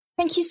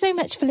Thank you so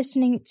much for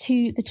listening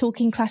to the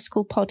Talking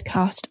Classical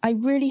podcast. I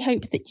really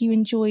hope that you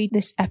enjoyed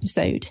this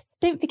episode.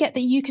 Don't forget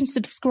that you can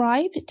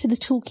subscribe to the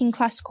Talking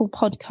Classical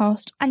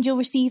podcast and you'll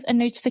receive a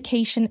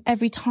notification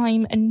every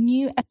time a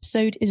new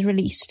episode is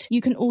released.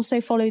 You can also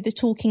follow the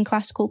Talking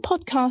Classical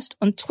podcast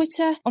on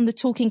Twitter, on the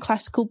Talking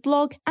Classical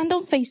blog, and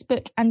on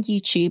Facebook and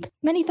YouTube.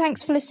 Many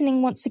thanks for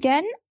listening once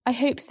again. I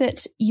hope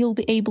that you'll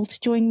be able to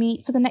join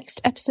me for the next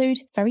episode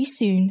very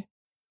soon.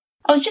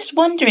 I was just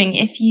wondering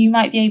if you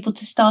might be able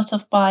to start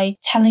off by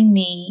telling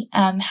me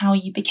how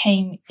you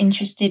became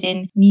interested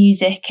in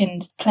music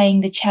and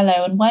playing the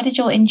cello, and where did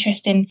your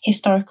interest in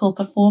historical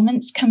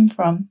performance come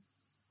from?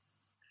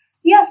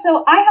 Yeah,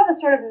 so I have a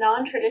sort of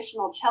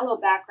non-traditional cello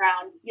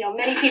background.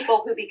 Many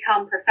people who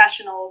become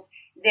professionals,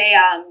 they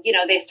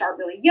start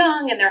really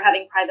young and they're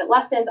having private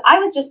lessons. I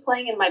was just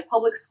playing in my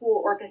public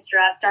school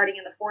orchestra starting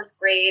in the 4th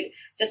grade,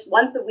 just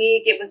once a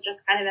week. It was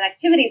just kind of an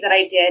activity that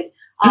I did.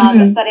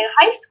 But in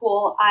high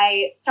school,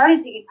 I started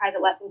taking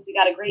private lessons. We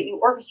got a great new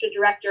orchestra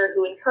director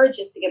who encouraged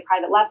us to get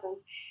private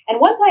lessons. And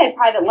once I had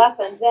private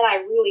lessons, then I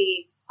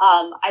really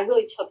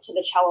took to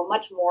the cello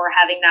much more,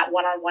 having that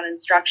one-on-one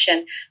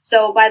instruction.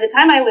 So by the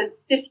time I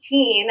was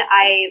 15,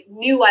 I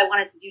knew I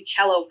wanted to do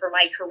cello for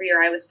my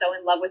career. I was so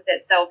in love with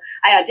it. So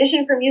I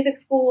auditioned for music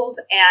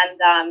schools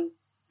and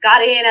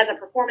got in as a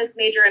performance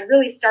major and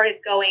really started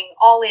going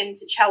all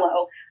into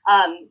cello.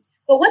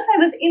 But once I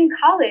was in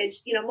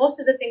college, most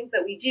of the things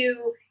that we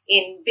do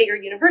in bigger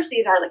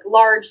universities are like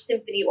large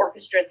symphony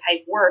orchestra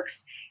type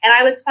works. And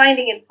I was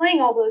finding in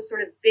playing all those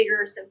sort of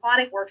bigger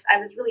symphonic works, I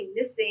was really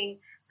missing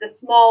the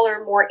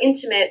smaller, more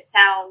intimate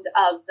sound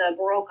of the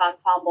Baroque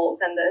ensembles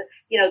and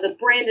the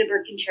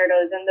Brandenburg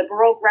concertos and the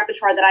Baroque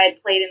repertoire that I had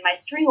played in my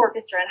string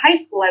orchestra in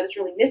high school. I was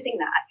really missing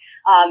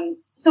that.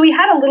 So we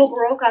had a little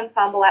Baroque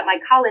ensemble at my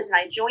college and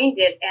I joined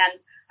it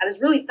and I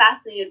was really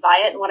fascinated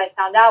by it. And what I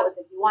found out was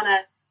if you want to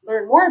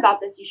learn more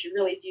about this, you should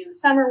really do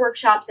summer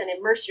workshops and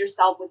immerse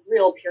yourself with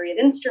real period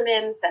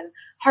instruments and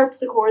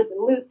harpsichords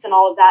and lutes and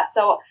all of that.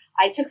 So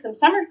I took some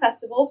summer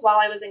festivals while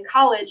I was in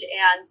college,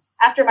 and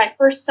after my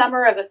first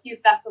summer of a few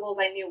festivals,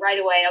 I knew right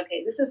away,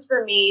 okay, this is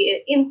for me.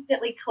 It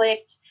instantly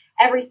clicked.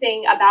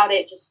 Everything about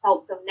it just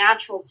felt so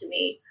natural to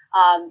me.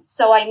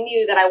 So I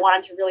knew that I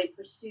wanted to really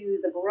pursue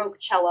the Baroque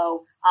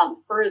cello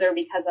further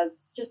because of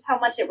just how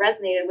much it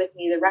resonated with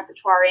me, the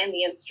repertoire and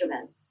the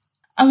instrument.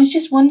 I was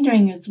just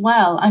wondering as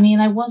well,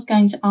 I was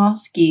going to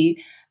ask you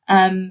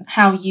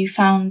how you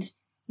found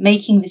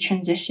making the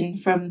transition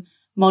from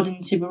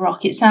modern to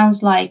Baroque. It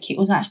sounds like it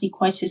was actually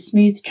quite a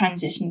smooth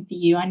transition for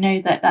you. I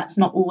know that that's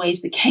not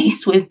always the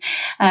case with,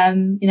 a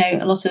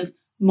lot of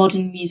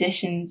modern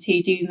musicians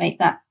who do make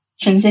that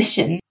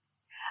transition.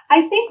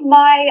 I think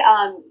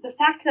the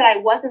fact that I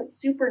wasn't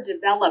super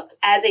developed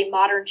as a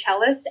modern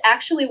cellist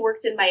actually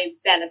worked in my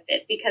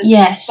benefit because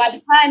by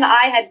the time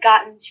I had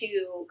gotten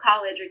to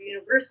college or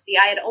university,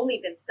 I had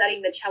only been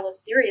studying the cello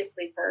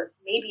seriously for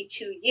maybe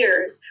 2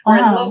 years,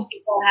 whereas most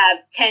people have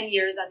 10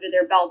 years under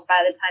their belts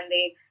by the time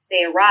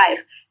they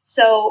arrive.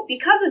 So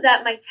because of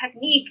that, my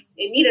technique,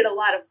 it needed a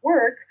lot of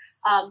work,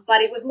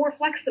 but it was more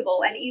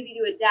flexible and easy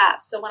to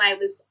adapt. So when I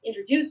was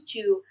introduced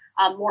to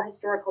more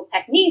historical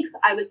techniques,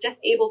 I was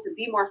just able to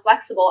be more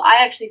flexible.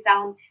 I actually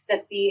found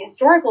that the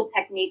historical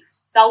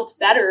techniques felt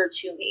better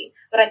to me.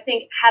 But I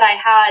think had I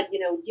had,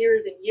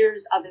 years and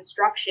years of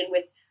instruction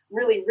with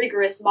really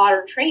rigorous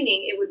modern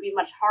training, it would be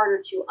much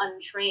harder to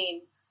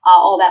untrain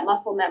all that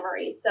muscle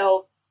memory.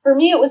 So for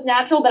me, it was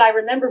natural, but I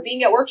remember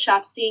being at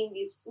workshops, seeing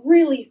these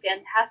really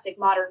fantastic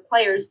modern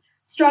players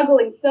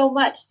struggling so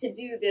much to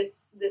do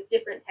this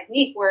different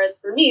technique, whereas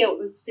for me, it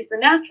was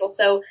supernatural.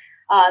 So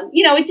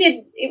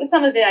it was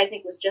some of it, I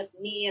think, was just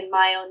me and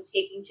my own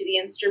taking to the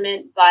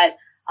instrument, but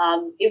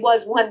it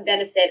was one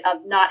benefit of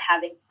not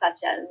having such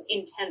an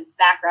intense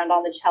background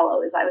on the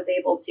cello is I was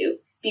able to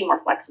be more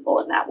flexible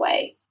in that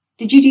way.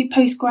 Did you do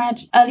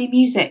postgrad early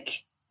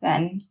music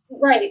then?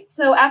 Right.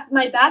 So after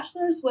my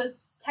bachelor's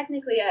was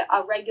technically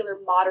a regular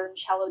modern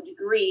cello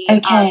degree.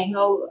 Okay.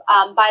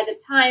 By the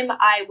time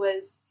I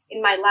was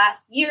in my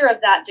last year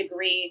of that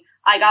degree,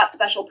 I got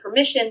special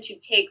permission to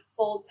take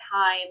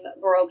full-time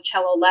Baroque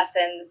cello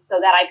lessons so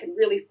that I could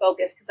really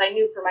focus because I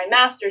knew for my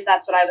master's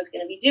that's what I was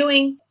going to be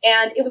doing.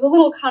 And it was a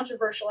little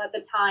controversial at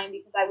the time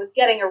because I was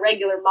getting a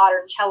regular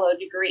modern cello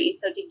degree.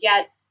 So to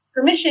get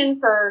permission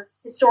for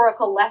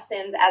historical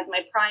lessons as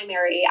my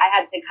primary, I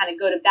had to kind of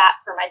go to bat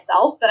for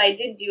myself, but I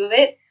did do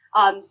it.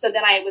 So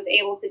then I was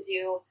able to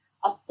do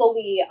a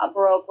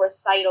Baroque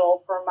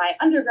recital for my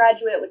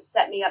undergraduate, which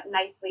set me up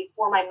nicely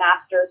for my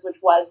master's, which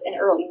was an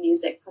early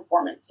music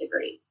performance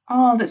degree.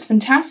 Oh, that's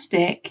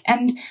fantastic.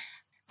 And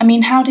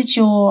how did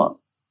your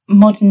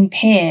modern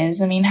peers,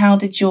 how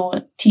did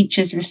your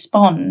teachers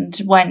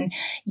respond when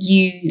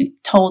you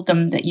told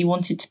them that you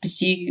wanted to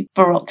pursue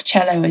Baroque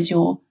cello as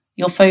your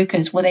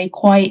focus? Were they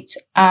quite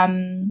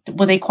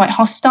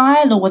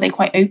hostile, or were they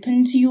quite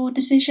open to your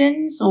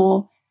decisions,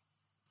 or?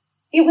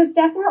 It was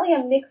definitely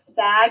a mixed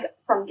bag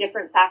from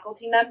different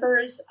faculty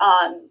members.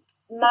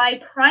 My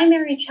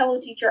primary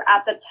cello teacher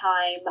at the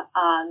time,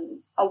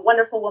 a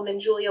wonderful woman,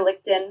 Julia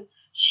Lichten,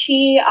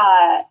 she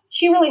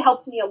really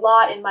helped me a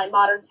lot in my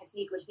modern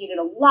technique, which needed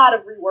a lot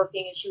of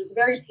reworking, and she was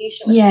very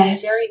patient with me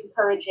and very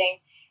encouraging.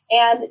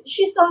 And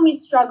she saw me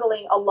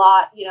struggling a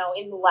lot,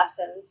 in the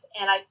lessons.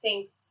 And I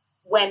think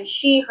when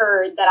she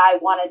heard that I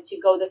wanted to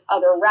go this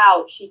other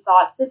route, she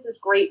thought, this is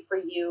great for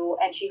you.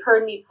 And she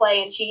heard me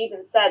play, and she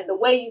even said, the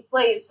way you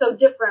play is so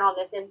different on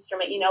this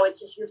instrument. It's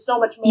just, you're so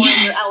much more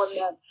in your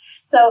element.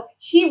 So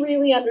she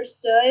really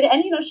understood.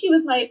 And, she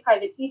was my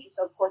private teacher.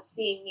 So, of course,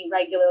 seeing me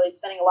regularly,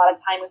 spending a lot of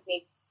time with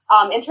me.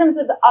 In terms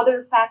of the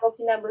other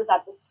faculty members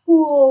at the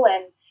school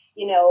and,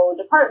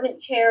 department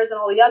chairs and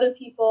all the other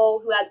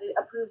people who had to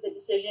approve the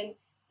decision,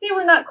 they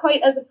were not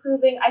quite as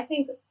approving. I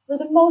think for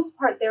the most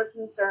part, their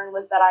concern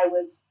was that I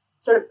was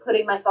sort of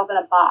putting myself in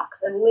a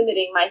box and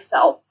limiting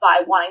myself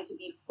by wanting to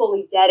be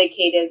fully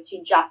dedicated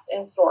to just a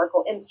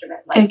historical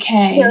instrument.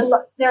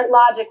 Their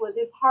logic was,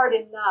 it's hard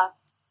enough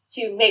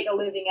to make a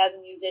living as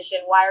a musician.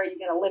 Why are you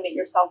going to limit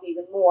yourself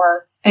even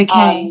more?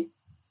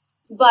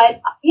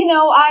 But,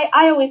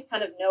 I always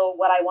kind of know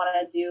what I want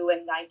to do,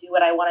 and I do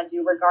what I want to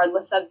do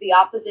regardless of the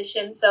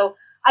opposition. So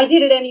I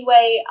did it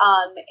anyway,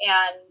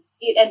 and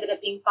it ended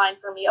up being fine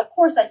for me. Of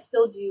course, I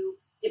still do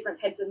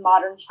different types of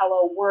modern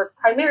cello work.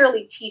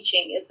 Primarily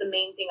teaching is the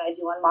main thing I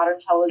do on modern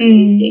cello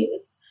these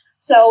days.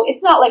 So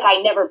it's not like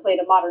I never played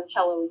a modern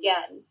cello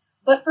again.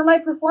 But for my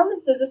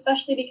performances,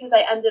 especially because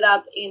I ended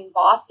up in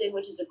Boston,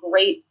 which is a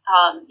great,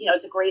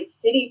 it's a great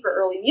city for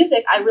early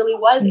music, I really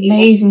was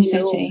amazing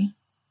city.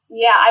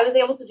 Yeah, I was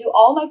able to do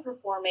all my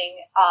performing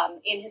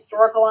in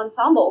historical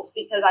ensembles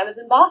because I was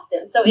in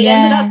Boston. So it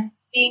ended up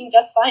being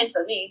just fine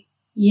for me.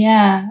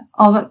 Yeah.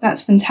 Oh,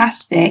 that's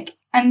fantastic.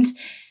 And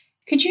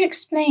could you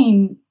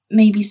explain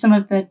maybe some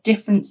of the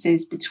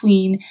differences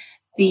between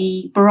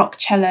the Baroque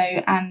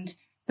cello and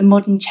the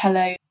modern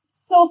cello?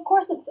 So, of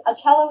course, a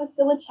cello is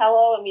still a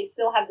cello, and we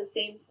still have the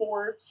same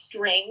 4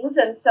 strings.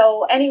 And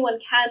so anyone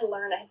can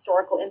learn a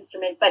historical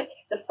instrument, but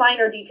the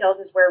finer details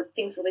is where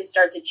things really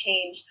start to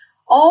change.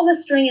 All the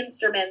string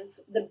instruments,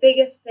 the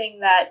biggest thing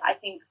that I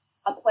think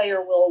a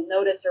player will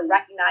notice or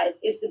recognize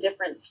is the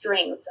different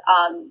strings,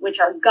 which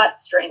are gut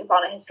strings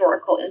on a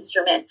historical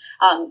instrument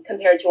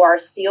compared to our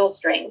steel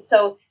strings.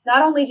 So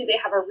not only do they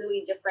have a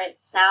really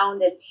different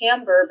sound and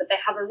timbre, but they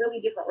have a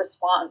really different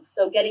response.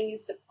 So getting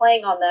used to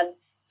playing on them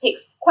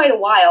takes quite a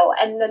while.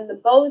 And then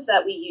the bows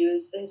that we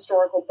use, the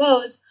historical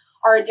bows,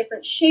 are a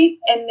different shape,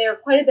 and they're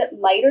quite a bit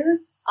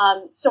lighter.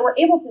 So we're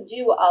able to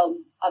do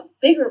a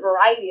bigger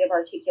variety of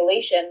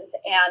articulations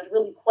and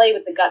really play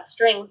with the gut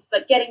strings,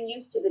 but getting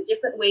used to the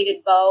different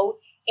weighted bow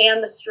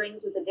and the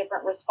strings with a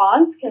different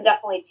response can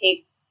definitely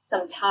take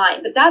some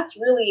time. But that's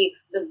really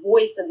the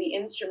voice of the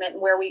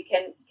instrument, where we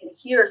can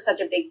hear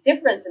such a big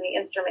difference in the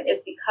instrument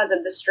is because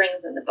of the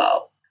strings and the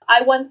bow.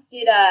 I once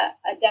did a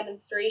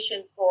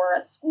demonstration for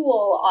a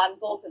school on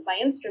both of my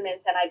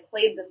instruments, and I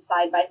played them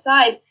side by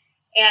side.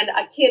 And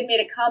a kid made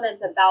a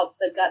comment about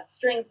the gut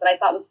strings that I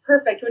thought was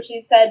perfect, which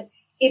he said,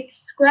 it's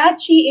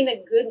scratchy in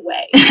a good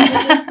way. Which is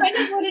kind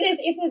of what it is.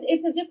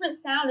 It's a different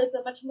sound. It's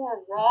a much more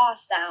raw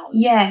sound.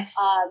 Yes.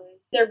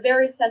 They're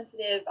very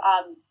sensitive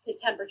to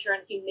temperature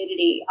and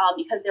humidity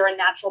because they're a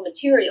natural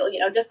material.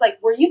 Just like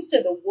we're used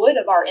to the wood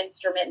of our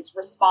instruments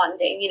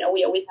responding.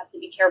 We always have to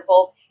be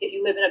careful. If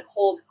you live in a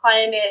cold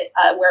climate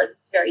where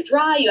it's very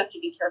dry, you have to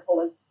be careful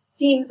of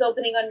seams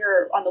opening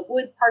on the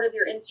wood part of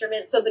your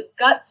instrument. So the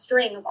gut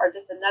strings are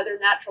just another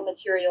natural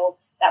material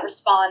that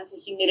respond to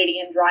humidity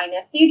and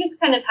dryness. So you just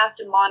kind of have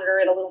to monitor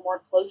it a little more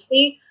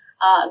closely.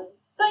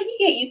 But you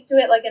get used to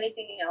it like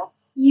anything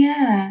else.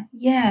 Yeah,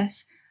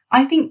 yes.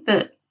 I think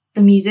that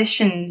the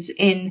musicians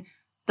in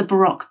the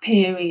Baroque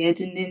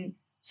period and in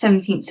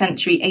 17th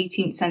century,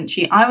 18th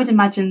century, I would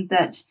imagine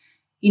that,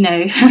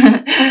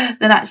 that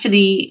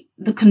actually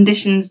the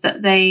conditions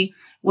that they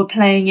were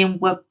playing in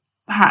were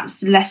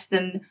perhaps less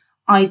than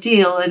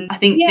ideal, and I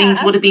think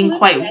things would have been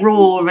quite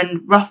raw and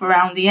rough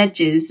around the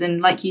edges.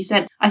 And like you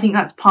said, I think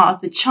that's part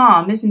of the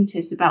charm, isn't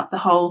it, about the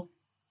whole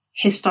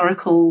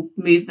historical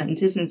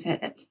movement, isn't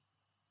it?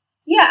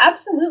 Yeah,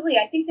 absolutely.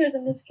 I think there's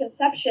a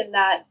misconception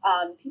that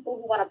people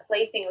who want to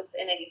play things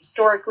in a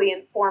historically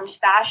informed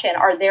fashion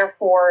are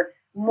therefore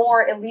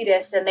more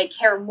elitist and they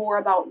care more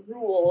about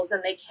rules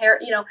and they care,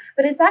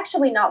 but it's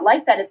actually not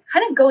like that. It's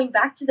kind of going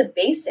back to the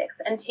basics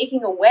and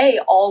taking away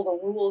all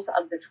the rules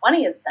of the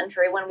 20th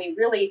century when we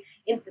really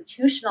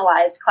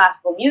institutionalized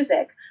classical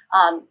music.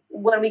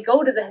 When we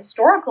go to the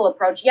historical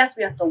approach, yes,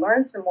 we have to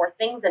learn some more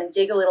things and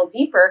dig a little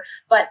deeper,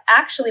 but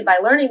actually by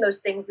learning those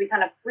things, we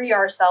kind of free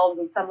ourselves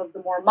of some of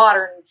the more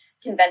modern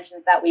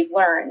conventions that we've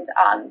learned.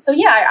 So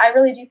yeah, I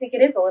really do think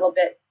it is a little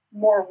bit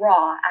more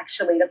raw,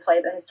 actually, to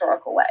play the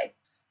historical way.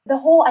 The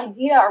whole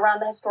idea around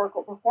the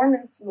historical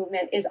performance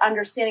movement is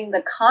understanding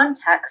the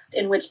context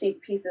in which these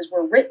pieces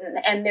were written.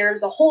 And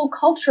there's a whole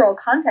cultural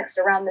context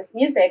around this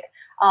music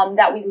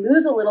that we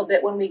lose a little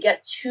bit when we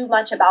get too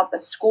much about the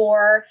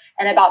score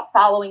and about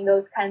following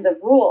those kinds of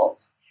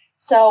rules.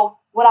 So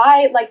what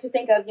I like to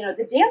think of,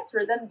 the dance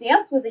rhythm,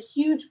 dance was a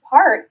huge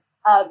part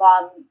of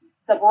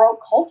the Baroque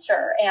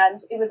culture.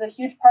 And it was a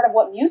huge part of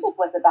what music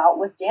was about,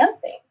 was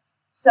dancing.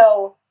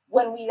 So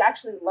when we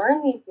actually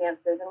learn these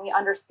dances and we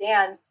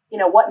understand,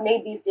 what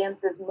made these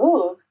dances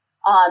move,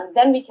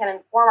 then we can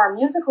inform our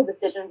musical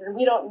decisions, and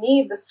we don't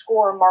need the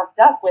score marked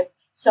up with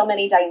so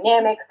many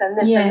dynamics and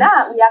this and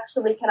that. We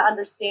actually can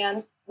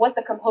understand what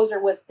the composer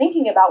was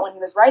thinking about when he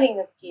was writing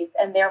this piece,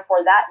 and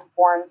therefore that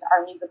informs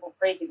our musical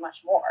phrasing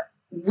much more.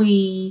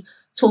 We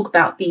talk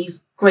about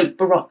these great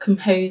Baroque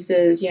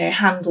composers,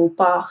 Handel,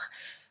 Bach,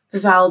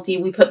 Vivaldi,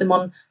 we put them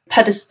on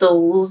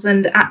pedestals,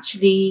 and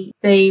actually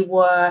they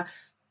were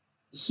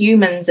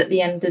humans at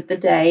the end of the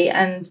day,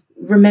 and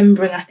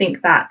remembering, I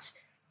think, that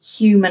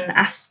human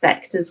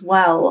aspect as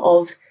well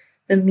of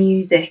the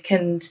music,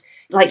 and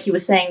like you were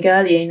saying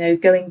earlier,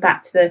 going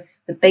back to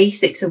the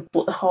basics of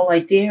what the whole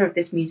idea of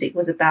this music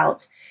was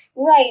about.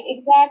 Right,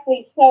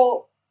 exactly.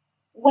 So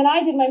when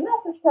I did my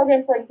master's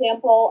program, for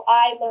example,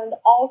 I learned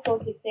all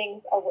sorts of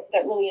things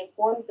that really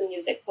informed the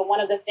music. So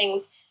one of the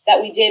things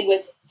that we did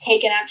was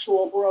take an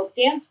actual Baroque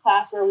dance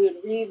class where we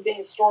would read the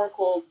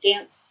historical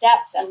dance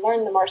steps and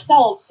learn them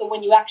ourselves. So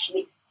when you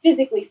actually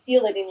physically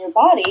feel it in your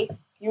body,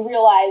 you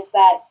realize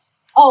that,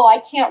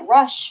 I can't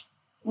rush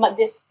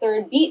this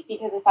third beat,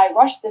 because if I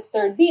rush this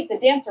third beat, the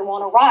dancer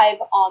won't arrive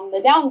on the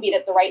downbeat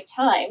at the right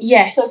time.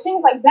 Yes. So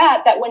things like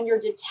that when you're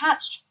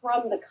detached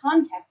from the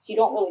context, you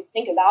don't really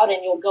think about,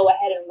 and you'll go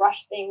ahead and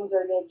rush things,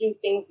 or you'll do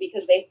things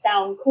because they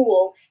sound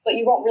cool, but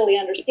you won't really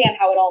understand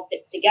how it all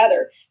fits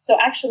together. So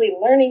actually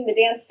learning the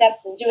dance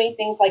steps and doing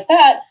things like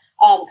that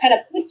kind of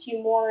puts you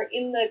more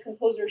in the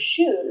composer's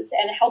shoes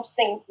and helps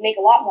things make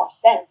a lot more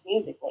sense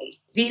musically.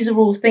 These are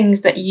all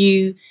things that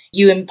you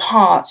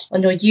impart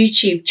on your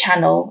YouTube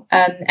channel,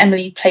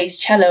 Emily Plays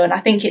Cello, and I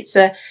think it's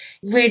a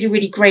really,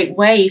 really great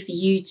way for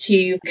you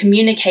to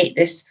communicate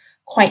this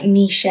quite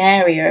niche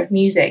area of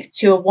music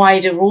to a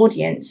wider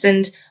audience.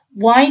 And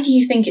why do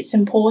you think it's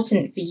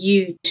important for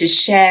you to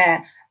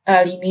share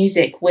early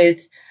music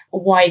with a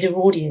wider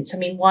audience? I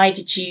mean, why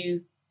did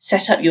you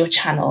set up your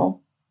channel?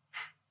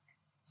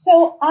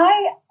 So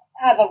I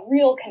have a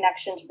real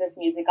connection to this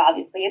music,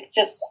 obviously. It's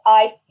just,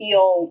 I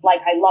feel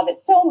like I love it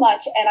so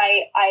much, and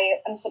I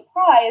am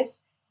surprised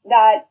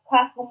that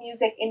classical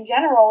music in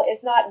general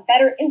is not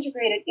better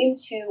integrated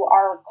into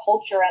our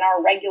culture and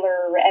our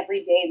regular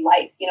everyday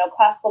life.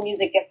 Classical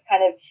music gets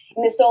kind of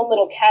in this own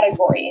little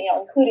category,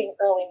 including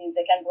early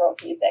music and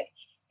Baroque music.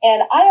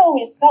 And I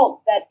always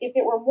felt that if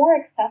it were more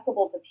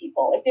accessible to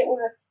people,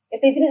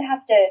 if they didn't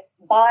have to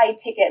buy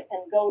tickets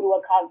and go to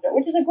a concert,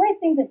 which is a great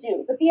thing to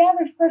do, but the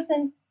average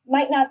person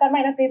might not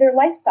be their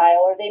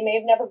lifestyle, or they may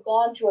have never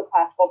gone to a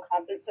classical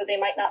concert, so they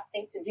might not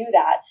think to do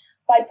that.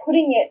 By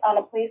putting it on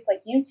a place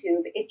like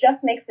YouTube, it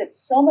just makes it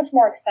so much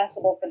more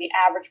accessible for the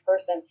average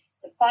person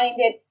to find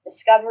it,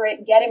 discover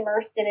it, get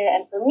immersed in it.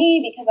 And for me,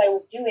 because I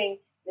was doing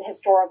the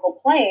historical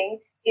playing,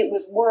 it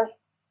was worth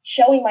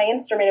showing my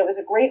instrument. It was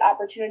a great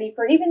opportunity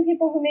for even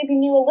people who maybe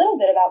knew a little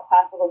bit about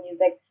classical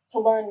music to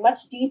learn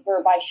much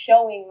deeper by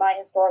showing my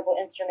historical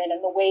instrument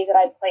and the way that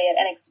I play it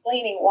and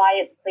explaining why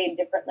it's played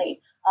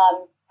differently.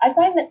 I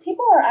find that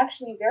people are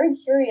actually very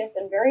curious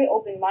and very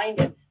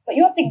open-minded, but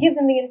you have to give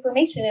them the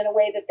information in a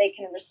way that they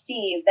can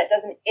receive, that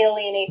doesn't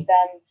alienate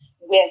them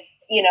with,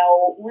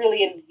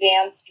 really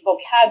advanced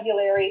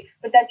vocabulary,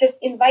 but that just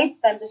invites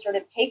them to sort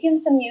of take in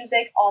some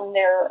music on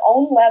their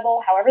own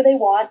level, however they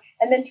want,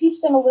 and then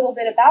teach them a little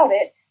bit about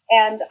it.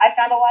 And I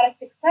found a lot of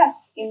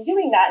success in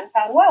doing that and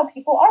found, wow,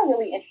 people are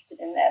really interested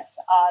in this.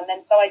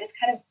 And so I just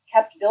kind of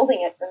kept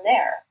building it from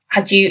there.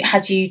 Had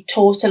you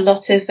taught a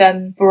lot of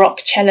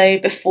Baroque cello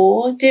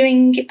before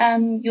doing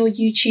your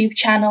YouTube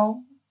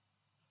channel?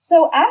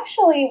 So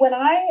actually, when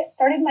I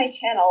started my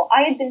channel,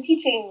 I had been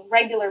teaching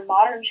regular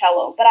modern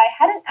cello, but I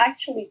hadn't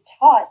actually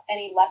taught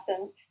any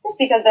lessons just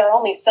because there are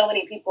only so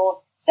many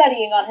people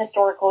studying on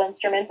historical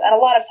instruments. And a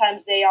lot of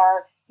times they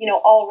are,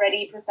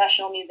 already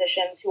professional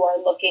musicians who are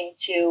looking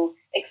to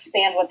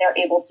expand what they're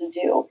able to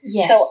do.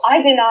 Yes. So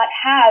I did not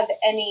have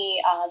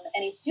any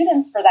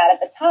students for that at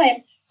the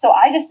time. So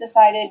I just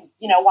decided,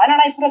 why don't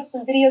I put up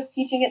some videos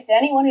teaching it to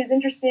anyone who's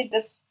interested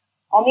just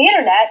on the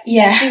internet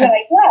and see what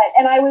I get.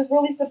 And I was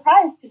really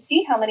surprised to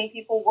see how many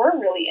people were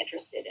really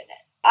interested in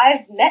it.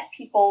 I've met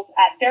people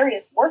at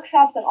various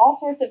workshops and all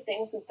sorts of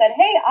things who've said,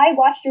 hey, I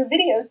watched your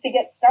videos to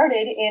get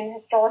started in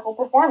historical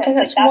performance. Oh,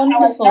 that's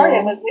wonderful. How I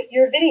started was with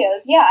your videos.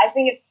 Yeah, I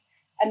think it's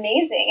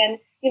amazing. And,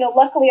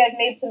 luckily I've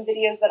made some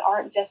videos that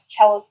aren't just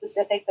cello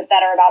specific, but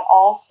that are about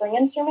all string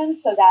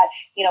instruments so that,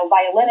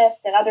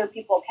 violinists and other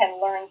people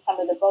can learn some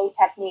of the bow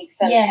techniques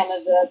and some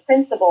of the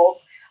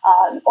principles,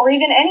 or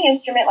even any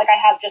instrument. Like I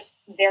have just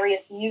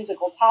various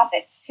musical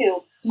topics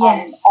too,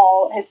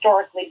 all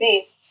historically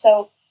based.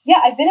 So yeah,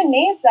 I've been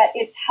amazed that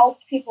it's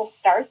helped people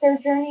start their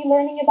journey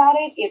learning about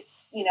it.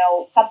 It's,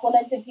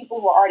 supplemented people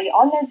who are already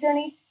on their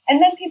journey.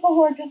 And then people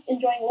who are just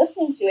enjoying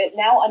listening to it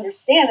now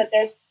understand that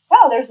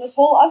there's this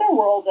whole other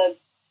world of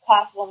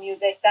classical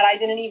music that I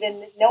didn't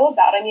even know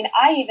about. I mean,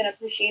 I even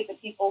appreciate the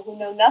people who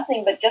know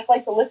nothing but just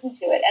like to listen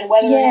to it. And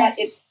whether or not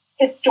it's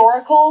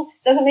historical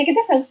doesn't make a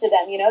difference to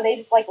them. They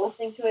just like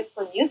listening to it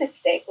for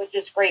music's sake, which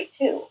is great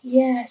too.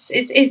 Yes,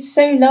 it's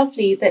so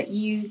lovely that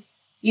you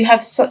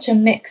have such a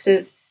mix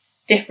of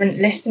different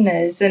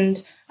listeners. And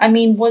I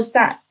mean, was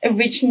that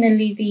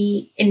originally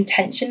the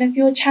intention of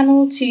your channel,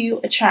 to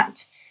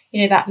attract,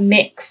 that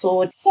mix?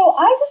 Or so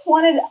I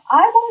wanted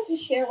to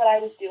share what I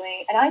was doing,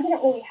 and I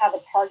didn't really have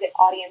a target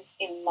audience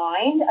in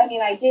mind. I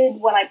mean, I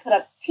did, when I put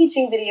up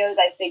teaching videos,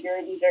 I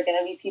figured these are going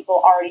to be people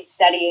already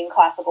studying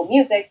classical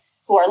music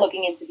who are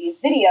looking into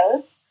these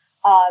videos.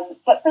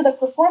 But for the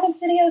performance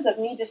videos of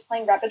me just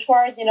playing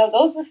repertoire,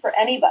 those were for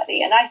anybody.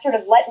 And I sort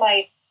of let my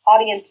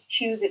audience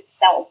choose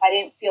itself. I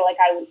didn't feel like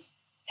I was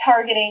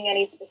targeting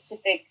any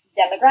specific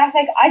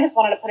demographic. I just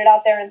wanted to put it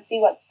out there and see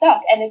what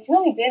stuck. And it's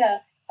really been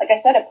like I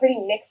said, a pretty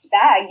mixed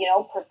bag,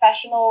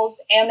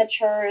 professionals,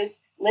 amateurs,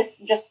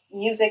 just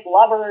music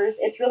lovers.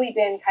 It's really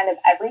been kind of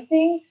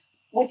everything,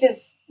 which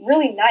is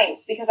really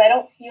nice because I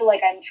don't feel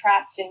like I'm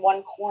trapped in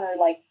one corner,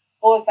 like,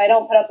 if I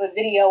don't put up a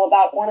video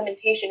about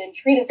ornamentation and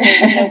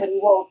treatises, nobody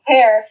will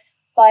care.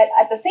 But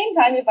at the same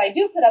time, if I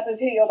do put up a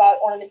video about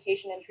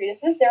ornamentation and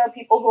treatises, there are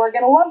people who are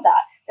going to love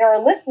that. There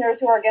are listeners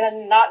who are going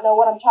to not know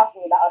what I'm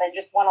talking about and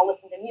just want to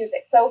listen to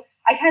music. So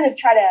I kind of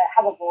try to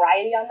have a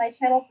variety on my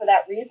channel for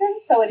that reason.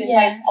 So it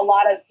invites a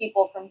lot of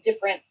people from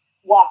different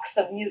walks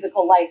of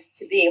musical life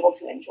to be able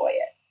to enjoy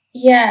it.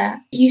 Yeah.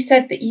 You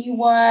said that you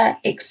were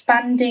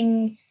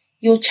expanding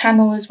your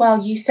channel as well.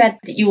 You said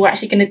that you were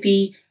actually going to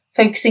be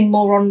focusing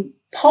more on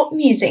pop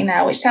music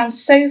now, which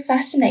sounds so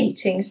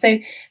fascinating. So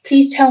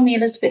please tell me a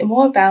little bit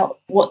more about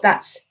what's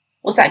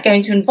that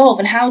going to involve,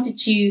 and how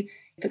did you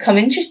become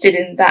interested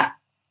in that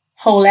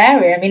whole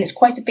area? I mean, it's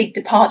quite a big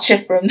departure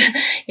from,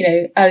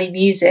 early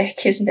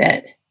music, isn't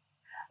it?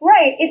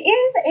 Right. It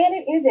is and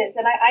it isn't.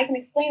 And I can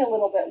explain a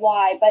little bit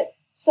why. But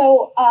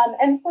so,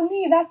 and for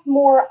me, that's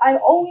more, I'm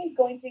always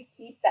going to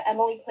keep the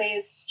Emily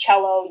Plays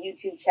Cello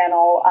YouTube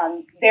channel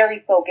very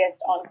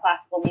focused on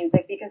classical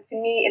music, because to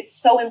me,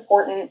 it's so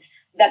important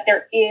that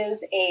there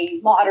is a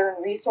modern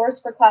resource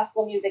for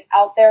classical music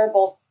out there,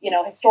 both,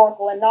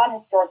 historical and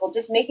non-historical.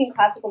 Just making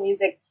classical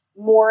music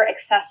more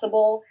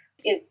accessible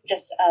is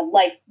just a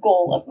life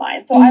goal of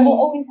mine. So I will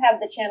always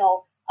have the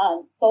channel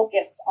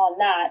focused on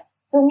that.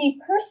 For me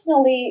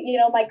personally,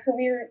 my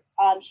career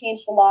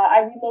changed a lot.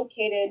 I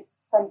relocated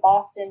from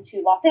Boston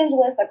to Los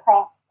Angeles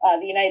across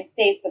the United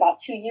States about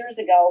 2 years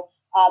ago.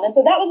 And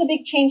so that was a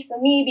big change for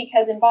me,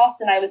 because in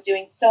Boston I was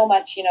doing so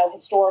much,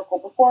 historical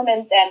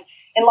performance, and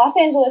in Los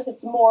Angeles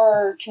it's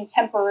more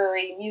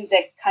contemporary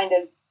music kind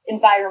of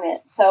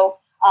environment. So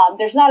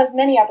there's not as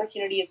many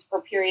opportunities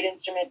for period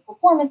instrument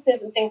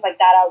performances and things like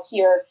that out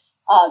here.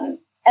 And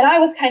I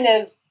was kind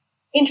of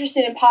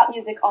interested in pop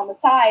music on the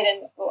side.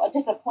 And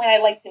just a point I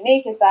like to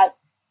make is that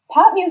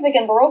pop music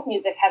and Baroque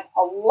music have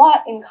a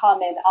lot in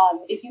common.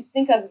 If you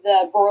think of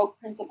the Baroque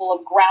principle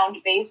of ground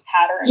bass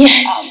patterns,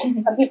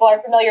 which some people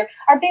are familiar,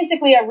 are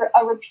basically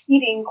a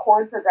repeating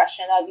chord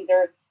progression of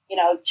either,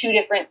 2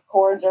 different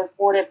chords or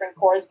 4 different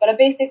chords, but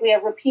basically a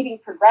repeating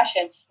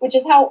progression, which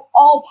is how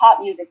all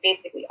pop music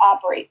basically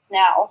operates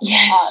now.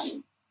 Yes.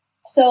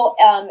 So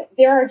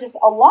there are just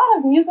a lot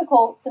of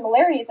musical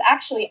similarities.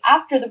 Actually,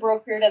 after the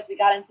Baroque period, as we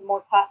got into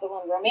more classical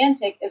and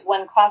romantic, is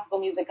when classical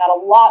music got a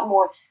lot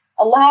more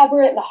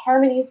elaborate, and the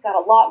harmonies got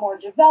a lot more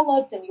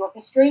developed, and the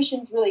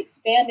orchestrations really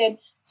expanded.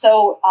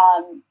 So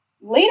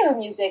later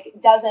music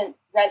doesn't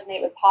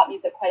resonate with pop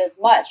music quite as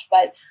much,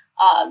 but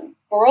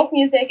Baroque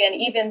music and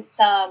even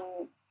some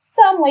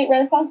late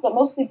Renaissance, but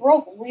mostly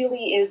Baroque,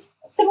 really is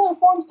similar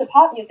forms to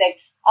pop music.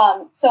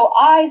 So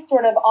I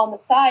sort of on the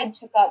side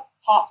took up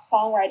pop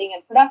songwriting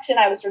and production.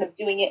 I was sort of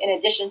doing it in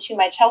addition to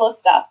my cello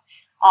stuff.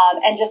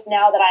 And just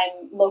now that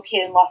I'm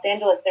located in Los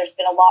Angeles, there's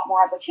been a lot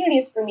more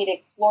opportunities for me to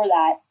explore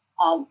that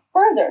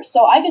further.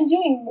 So I've been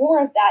doing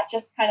more of that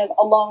just kind of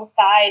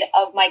alongside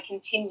of my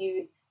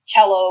continued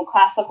cello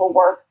classical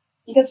work,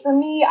 because for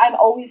me, I'm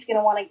always going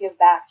to want to give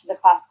back to the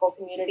classical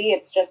community.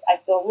 It's just, I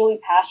feel really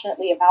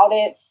passionately about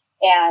it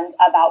and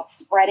about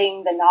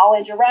spreading the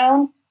knowledge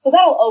around. So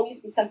that'll always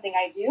be something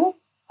I do.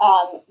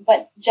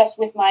 But just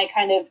with my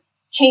kind of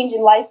change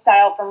in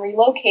lifestyle from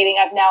relocating,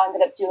 I've now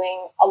ended up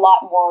doing a lot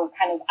more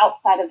kind of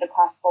outside of the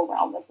classical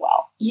realm as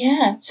well.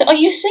 Yeah. So are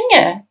you a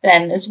singer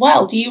then as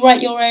well? Do you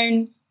write your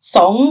own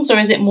songs, or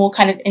is it more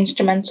kind of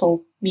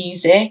instrumental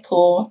music,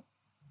 or?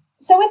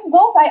 So it's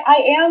both. I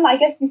am, I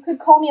guess you could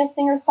call me a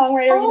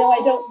singer-songwriter.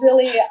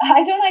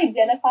 I don't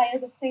identify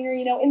as a singer,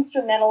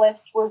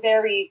 instrumentalist. We're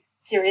very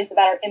serious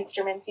about our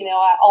instruments,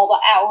 all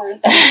the hours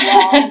that we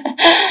long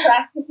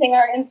practicing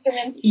our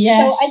instruments.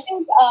 Yes. So I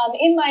think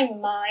in my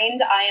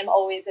mind, I am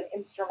always an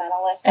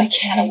instrumentalist.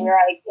 That's kind of where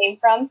I came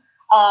from.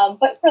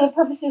 But for the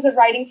purposes of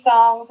writing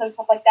songs and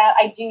stuff like that,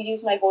 I do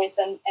use my voice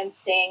and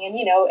sing,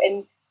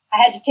 and I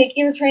had to take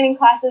ear training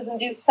classes and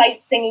do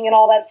sight singing and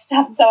all that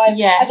stuff. So I've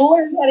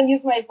learned how to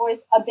use my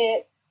voice a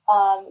bit.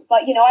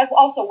 But, I've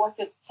also worked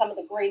with some of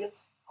the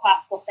greatest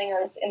classical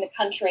singers in the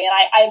country. And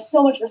I have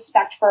so much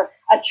respect for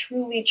a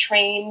truly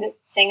trained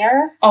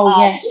singer.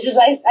 Yes. Which is,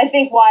 I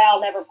think, why I'll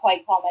never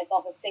quite call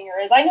myself a singer,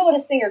 is I know what a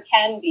singer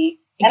can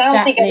be. And I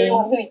don't think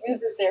everyone who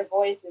uses their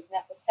voice is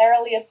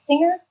necessarily a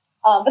singer.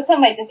 But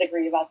some might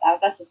disagree about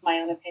that. That's just my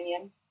own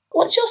opinion.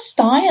 What's your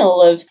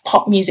style of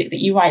pop music that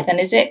you write then?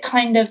 Is it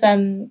kind of,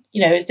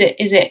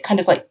 is it kind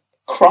of like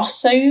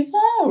crossover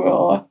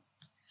or?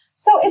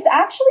 So it's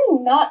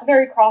actually not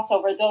very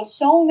crossover, though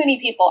so many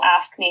people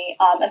ask me,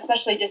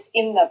 especially just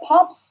in the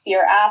pop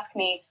sphere, ask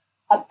me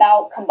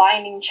about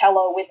combining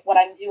cello with what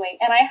I'm doing.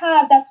 And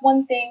that's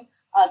one thing,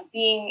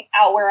 being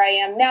out where I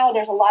am now,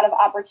 there's a lot of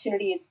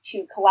opportunities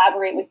to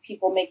collaborate with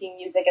people making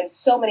music. And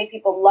so many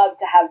people love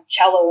to have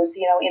cellos,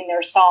 in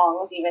their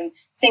songs, even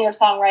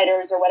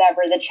singer-songwriters or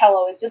whatever. The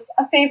cello is just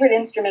a favorite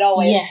instrument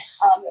always. Yes.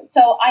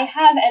 So I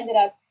have ended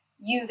up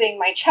using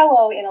my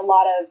cello in a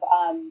lot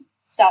of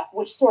stuff,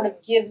 which sort of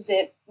gives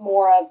it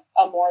more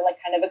like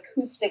kind of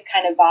acoustic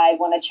kind of vibe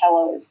when a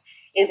cello is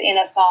in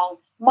a song.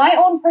 My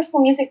own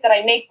personal music that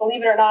I make,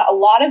 believe it or not, a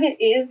lot of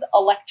it is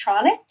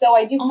electronic, though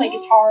I do play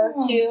guitar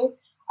too.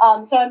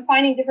 So I'm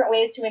finding different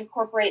ways to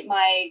incorporate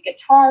my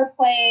guitar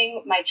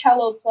playing, my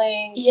cello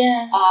playing,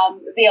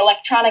 the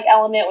electronic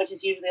element, which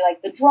is usually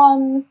like the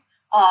drums.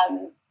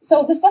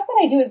 So the stuff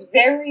that I do is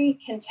very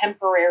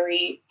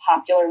contemporary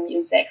popular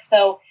music.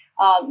 So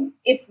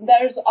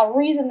there's a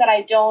reason that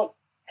I don't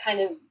kind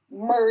of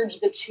merge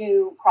the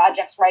two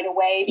projects right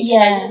away,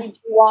 because I really do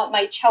want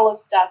my cello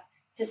stuff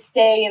to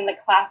stay in the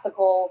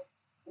classical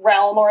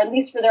realm, or at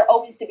least for there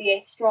always to be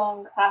a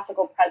strong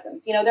classical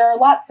presence. There are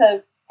lots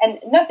of, and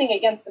nothing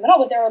against them at all,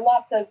 but there are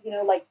lots of,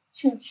 like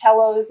Two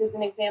Cellos is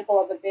an example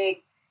of a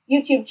big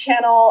YouTube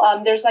channel.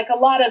 There's like a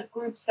lot of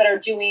groups that are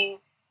doing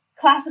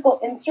classical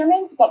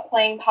instruments, but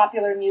playing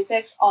popular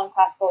music on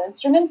classical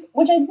instruments,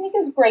 which I think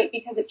is great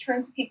because it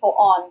turns people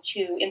on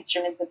to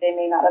instruments that they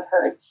may not have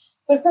heard.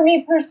 But for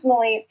me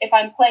personally, if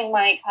I'm playing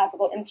my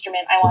classical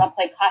instrument, I want to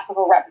play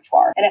classical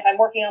repertoire. And if I'm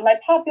working on my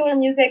popular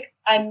music,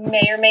 I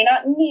may or may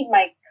not need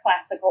my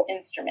classical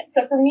instrument.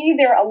 So for me,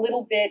 they're a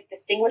little bit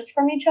distinguished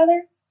from each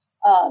other,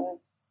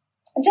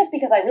 just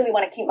because I really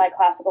want to keep my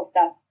classical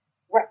stuff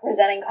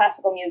representing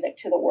classical music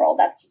to the world.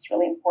 That's just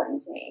really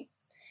important to me.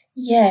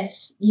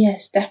 Yes,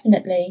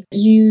 definitely.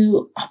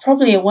 You are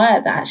probably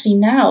aware that actually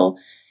now,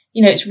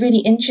 it's really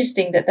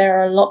interesting that there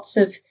are lots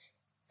of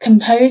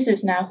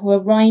composers now who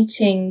are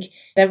writing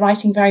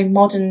very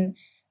modern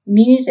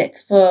music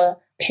for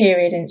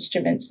period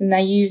instruments, and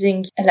they're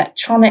using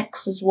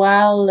electronics as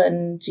well,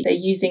 and they're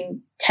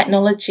using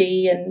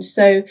technology. And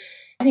so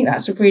I think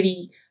that's a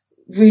really,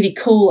 really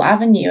cool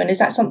avenue. And is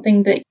that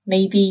something that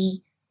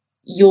maybe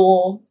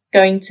you're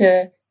going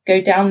to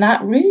go down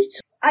that route?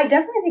 I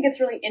definitely think it's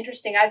really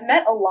interesting. I've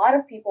met a lot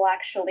of people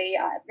actually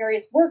at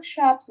various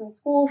workshops and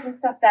schools and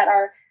stuff that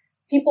are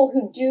people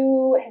who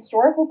do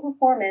historical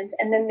performance,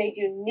 and then they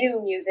do new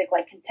music,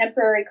 like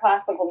contemporary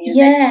classical music.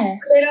 Yes.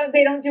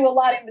 They don't do a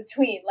lot in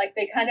between. Like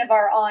they kind of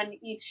are on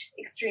each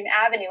extreme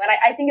avenue. And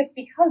I think it's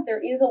because there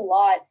is a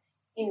lot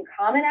in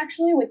common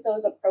actually with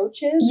those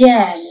approaches.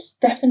 Yes,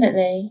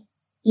 definitely.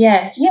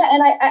 Yes. Yeah,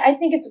 and I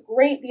think it's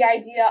great, the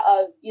idea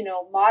of,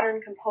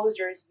 modern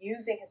composers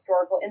using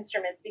historical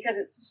instruments, because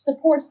it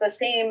supports the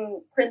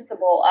same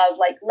principle of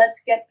like,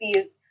 let's get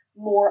these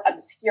more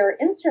obscure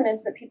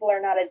instruments that people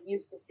are not as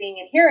used to seeing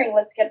and hearing.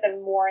 Let's get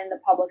them more in the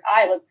public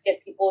eye. Let's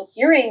get people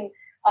hearing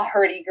a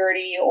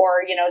hurdy-gurdy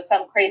or,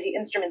 some crazy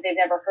instrument they've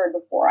never heard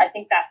before. I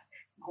think that's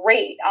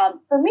great.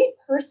 For me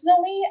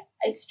personally,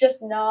 it's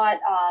just not,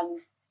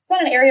 it's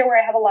not an area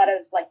where I have a lot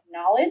of like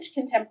knowledge,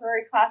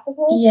 contemporary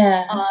classical.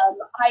 Yeah.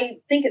 I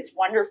think it's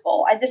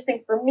wonderful. I just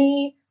think for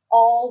me,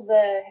 all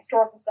the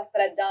historical stuff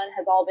that I've done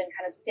has all been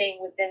kind of staying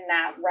within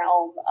that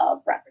realm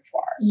of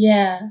repertoire.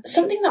 Yeah.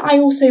 Something that I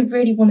also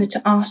really wanted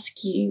to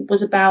ask you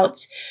was about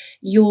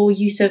your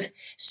use of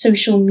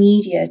social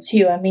media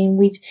too. I mean,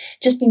 we've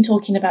just been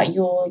talking about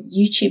your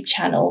YouTube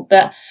channel,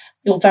 but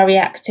you're very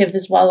active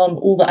as well on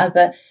all the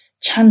other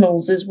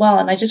channels as well.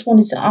 And I just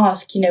wanted to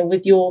ask,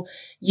 with your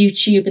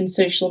YouTube and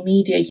social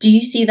media, do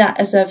you see that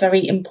as a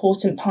very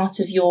important part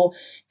of your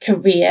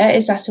career?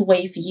 Is that a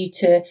way for you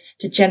to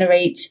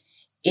generate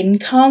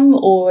income,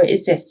 or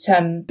is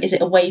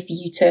it a way for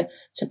you to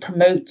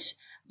promote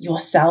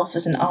yourself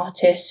as an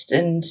artist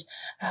and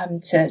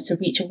to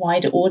reach a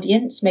wider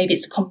audience? Maybe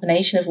it's a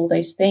combination of all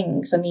those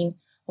things. I mean,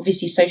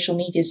 obviously social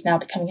media is now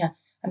becoming a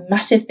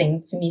massive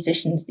thing for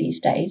musicians these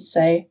days.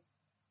 So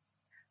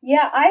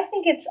yeah, I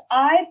think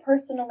I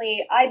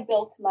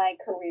built my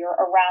career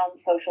around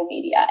social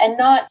media, and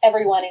not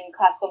everyone in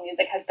classical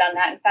music has done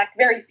that. In fact,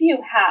 very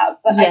few have,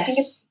 but yes. I think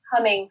it's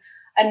becoming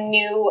a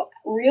new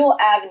real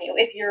avenue.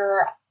 If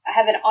you're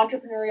have an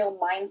entrepreneurial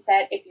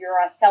mindset, if you're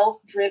a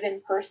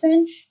self-driven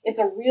person, it's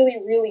a really,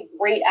 really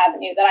great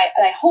avenue that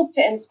I hope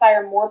to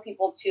inspire more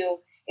people to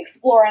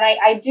explore. And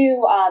I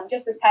do,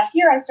 just this past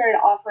year, I started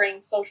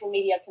offering social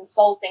media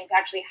consulting to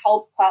actually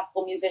help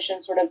classical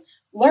musicians sort of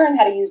learn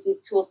how to use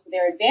these tools to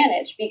their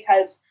advantage,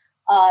 because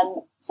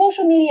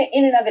social media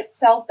in and of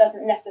itself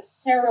doesn't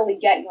necessarily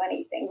get you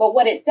anything. But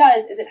what it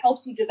does is it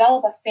helps you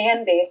develop a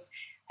fan base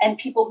and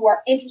people who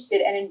are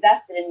interested and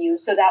invested in you,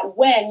 so that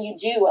when you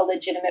do a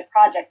legitimate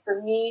project,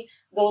 for me,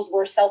 those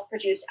were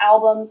self-produced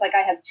albums. Like I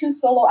have 2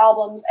 solo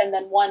albums and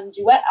then 1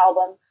 duet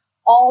album,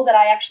 all that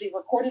I actually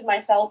recorded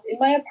myself in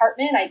my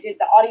apartment. I did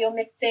the audio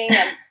mixing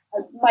and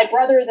My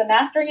brother is a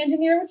mastering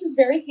engineer, which is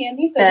very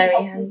handy, so very he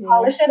helps handy, me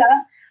polish yes. it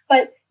up.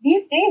 But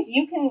these days,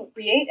 you can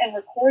create and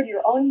record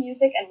your own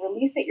music and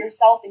release it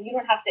yourself, and you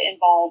don't have to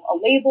involve a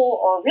label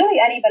or really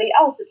anybody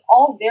else. It's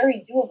all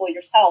very doable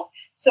yourself.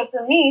 So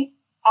for me,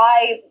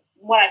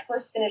 when I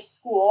first finished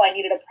school, I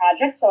needed a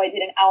project, so I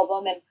did an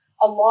album, and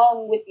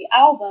along with the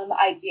album,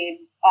 I did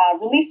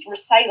release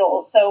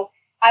recitals. So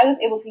I was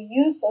able to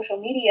use social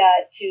media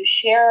to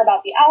share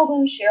about the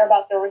album, share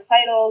about the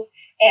recitals,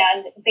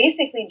 and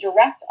basically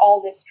direct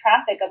all this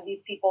traffic of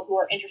these people who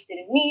are interested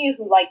in me,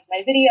 who liked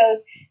my videos,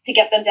 to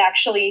get them to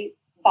actually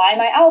buy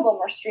my album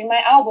or stream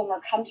my album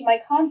or come to my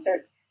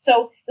concerts.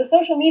 So the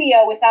social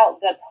media without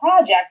the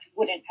project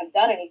wouldn't have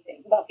done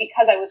anything. But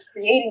because I was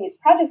creating these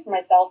projects for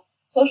myself,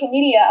 social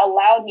media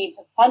allowed me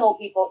to funnel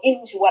people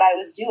into what I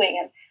was doing.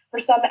 And for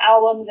some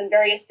albums and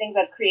various things,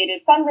 I've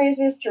created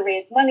fundraisers to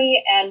raise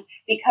money. And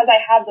because I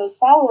have those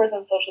followers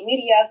on social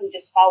media who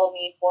just follow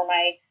me for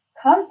my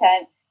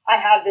content, I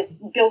have this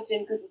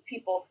built-in group of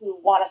people who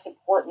want to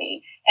support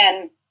me.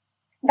 And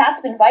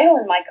that's been vital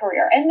in my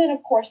career. And then,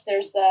 of course,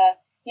 there's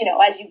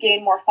as you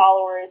gain more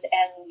followers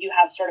and you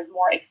have sort of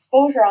more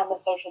exposure on the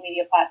social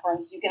media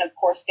platforms, you can, of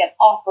course, get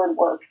offered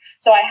work.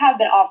 So I have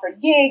been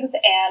offered gigs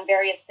and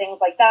various things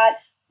like that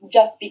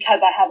just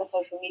because I have a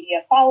social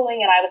media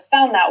following and I was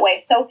found that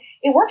way. So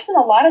it works in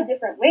a lot of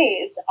different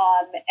ways.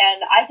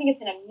 And I think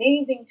it's an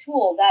amazing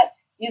tool that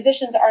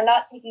musicians are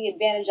not taking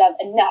advantage of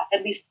enough,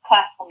 at least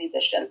classical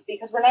musicians,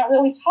 because we're not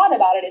really taught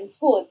about it in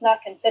school. It's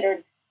not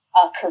considered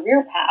a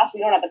career path.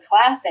 We don't have a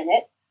class in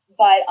it,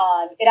 but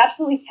it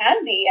absolutely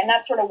can be. And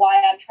that's sort of why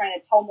I'm trying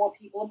to tell more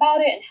people about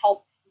it and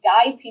help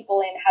guide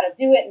people in how to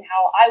do it and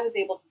how I was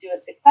able to do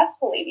it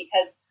successfully,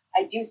 because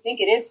I do think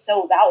it is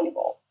so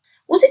valuable.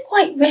 Was it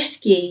quite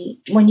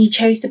risky when you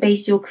chose to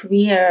base your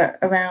career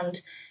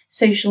around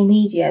social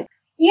media?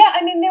 Yeah,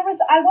 I mean,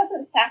 I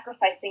wasn't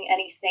sacrificing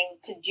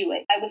anything to do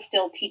it. I was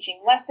still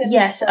teaching lessons.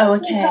 Yes,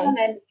 okay.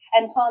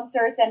 And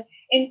concerts. And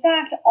in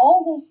fact,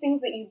 all those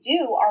things that you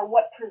do are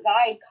what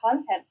provide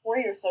content for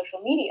your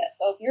social media.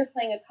 So if you're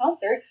playing a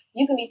concert,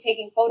 you can be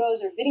taking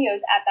photos or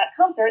videos at that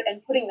concert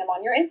and putting them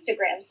on your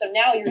Instagram. So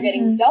now you're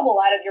getting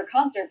double out of your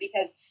concert,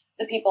 because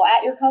the people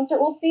at your concert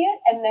will see it,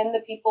 and then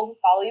the people who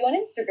follow you on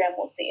Instagram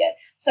will see it.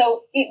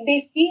 So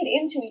they feed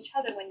into each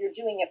other when you're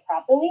doing it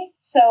properly.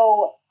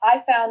 So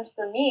I found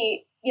for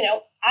me,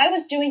 I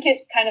was doing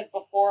it kind of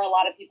before a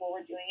lot of people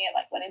were doing it,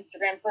 like when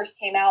Instagram first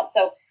came out.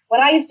 So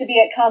when I used to be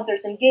at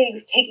concerts and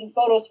gigs taking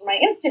photos for my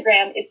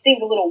Instagram, it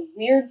seemed a little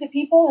weird to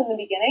people in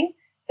the beginning.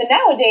 But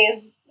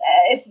nowadays,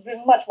 it's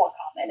been much more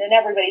common, and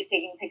everybody's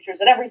taking pictures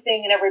of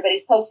everything and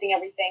everybody's posting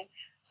everything.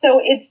 So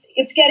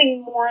it's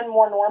getting more and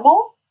more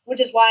normal, which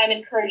is why I'm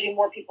encouraging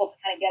more people to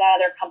kind of get out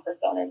of their comfort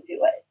zone and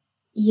do it.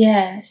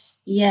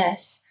 Yes.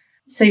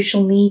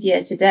 Social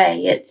media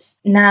today, it's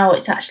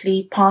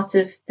actually part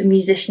of the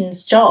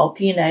musician's job.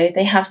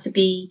 They have to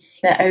be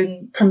their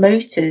own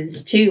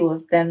promoters too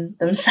of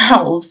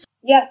themselves.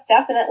 Yes,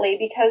 definitely,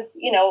 because,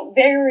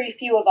 very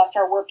few of us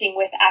are working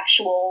with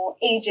actual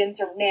agents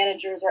or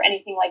managers or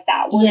anything like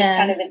that. We're just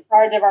kind of in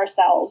charge of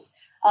ourselves.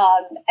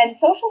 And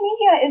social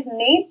media is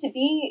made to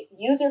be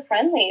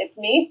user-friendly. It's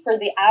made for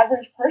the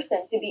average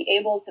person to be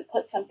able to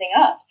put something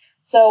up.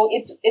 So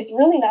it's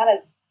really not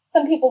as,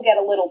 some people get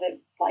a little bit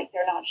like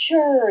they're not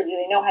sure, or do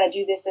they know how to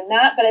do this and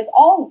that, but it's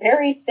all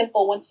very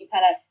simple once you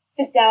kind of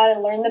sit down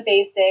and learn the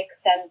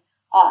basics. And,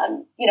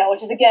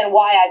 which is again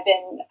why I've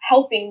been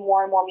helping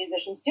more and more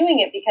musicians doing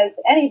it, because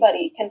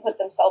anybody can put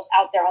themselves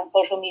out there on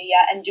social media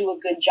and do a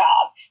good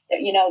job,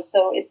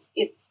 so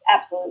it's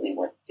absolutely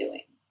worth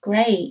doing.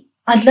 Great.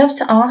 I'd love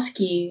to ask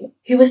you,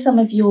 who are some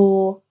of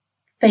your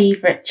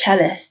favorite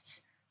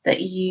cellists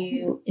that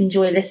you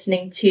enjoy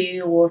listening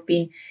to or have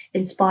been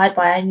inspired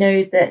by? I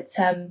know that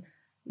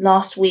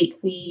last week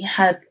we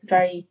had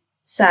very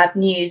sad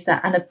news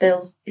that Anna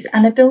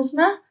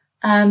Bilsma?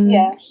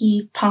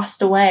 He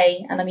passed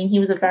away. And I mean, he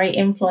was a very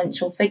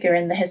influential figure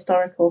in the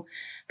historical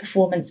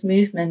performance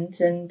movement.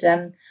 And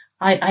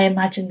I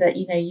imagine that,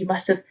 you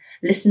must have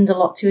listened a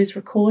lot to his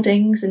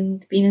recordings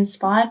and been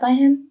inspired by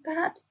him,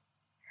 perhaps?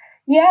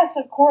 Yes,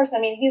 of course. I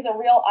mean, he's a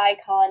real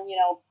icon,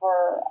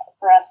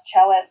 for us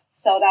cellists.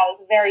 So that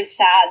was a very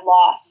sad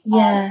loss.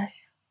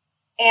 Yes.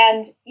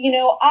 And,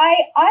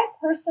 I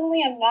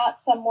personally am not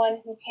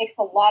someone who takes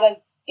a lot of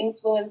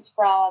influence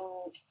from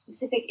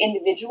specific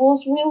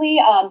individuals, really.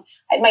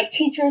 My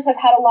teachers have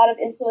had a lot of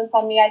influence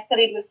on me. I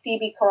studied with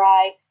Phoebe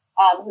Karai,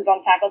 who's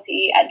on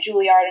faculty at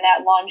Juilliard and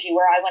at Longy,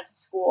 where I went to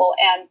school.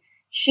 And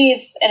she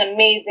has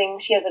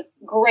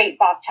a great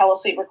Bach cello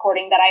suite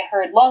recording that I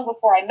heard long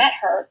before I met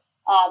her.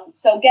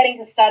 So getting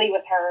to study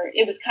with her,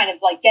 it was kind of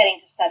like getting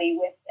to study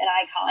with an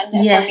icon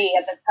for me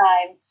at the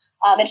time.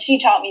 And she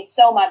taught me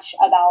so much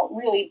about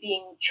really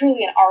being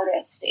truly an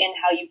artist in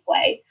how you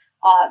play.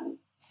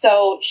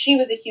 So she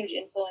was a huge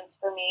influence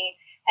for me.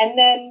 And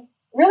then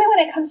really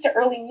when it comes to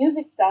early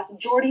music stuff,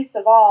 Jordi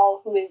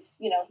Savall, who is,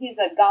 he's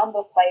a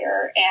gamba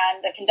player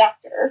and a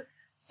conductor.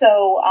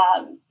 So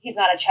he's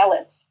not a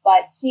cellist,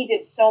 but he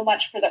did so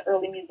much for the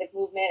early music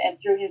movement, and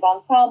through his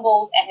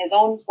ensembles and his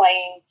own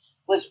playing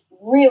was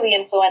really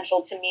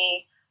influential to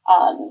me.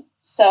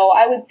 So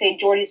I would say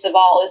Jordi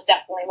Savall is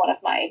definitely one of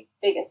my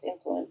biggest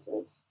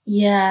influences.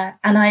 Yeah,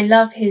 and I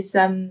love his.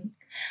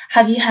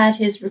 Have you had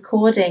his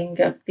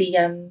recording of the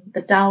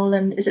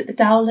Dowland? Is it the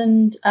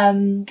Dowland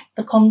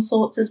the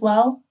consorts as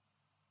well?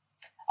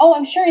 Oh,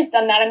 I'm sure he's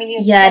done that. I mean, he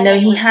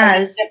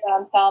has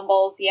different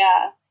ensembles.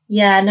 Yeah.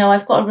 Yeah, no,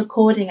 I've got a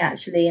recording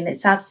actually, and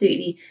it's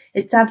absolutely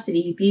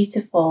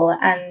beautiful.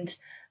 And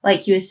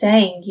like you were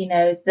saying, you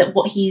know, that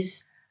what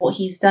he's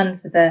done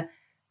for the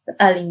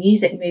early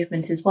music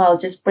movement as well,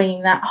 just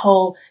bringing that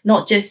whole,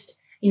 not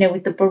just, you know,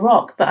 with the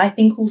Baroque, but I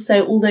think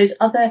also all those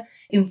other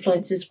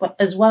influences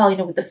as well, you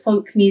know, with the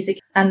folk music.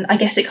 And I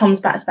guess it comes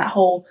back to that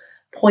whole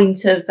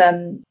point of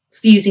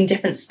fusing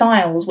different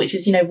styles, which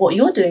is, you know, what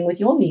you're doing with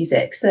your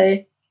music. So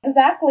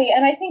exactly.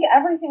 And I think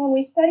everything, when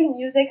we study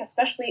music,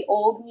 especially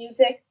old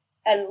music,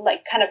 and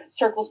like kind of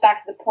circles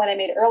back to the point I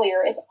made earlier,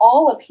 it's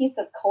all a piece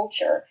of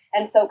culture.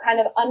 And so kind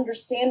of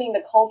understanding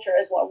the culture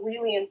is what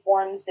really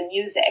informs the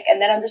music,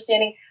 and then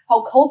understanding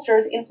how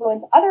cultures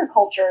influence other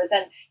cultures.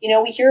 And, you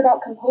know, we hear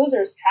about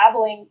composers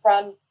traveling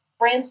from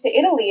France to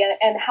Italy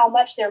and how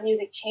much their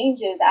music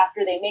changes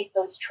after they make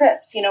those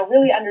trips, you know,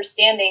 really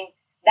understanding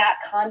that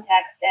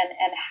context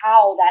and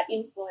how that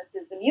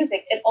influences the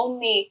music. It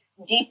only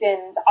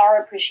deepens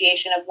our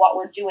appreciation of what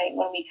we're doing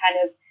when we kind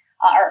of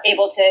are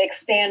able to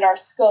expand our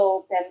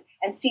scope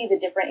and see the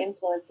different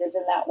influences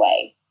in that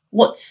way.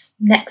 What's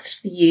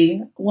next for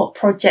you? What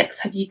projects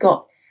have you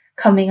got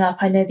coming up?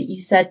 I know that you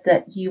said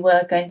that you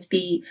were going to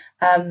be,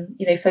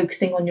 you know,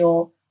 focusing on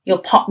your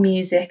pop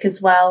music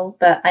as well,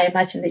 but I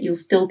imagine that you'll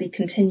still be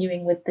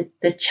continuing with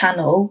the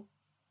channel.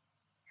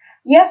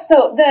 Yes,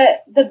 so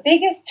the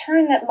biggest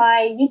turn that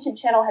my YouTube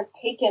channel has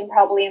taken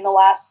probably in the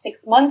last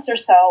 6 months or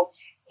so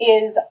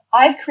is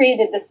I've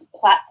created this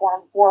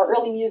platform for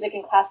early music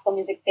and classical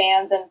music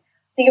fans. And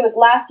I think it was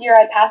last year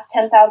I passed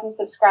 10,000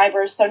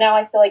 subscribers. So now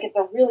I feel like it's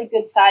a really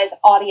good size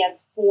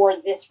audience for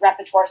this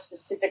repertoire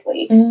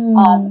specifically.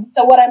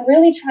 So what I'm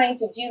really trying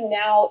to do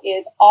now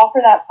is offer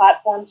that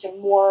platform to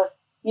more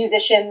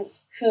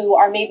musicians who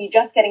are maybe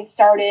just getting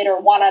started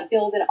or want to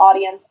build an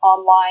audience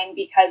online,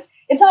 because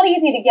it's not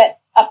easy to get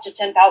up to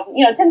 10,000.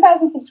 You know,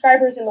 10,000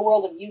 subscribers in the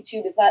world of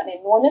YouTube is not an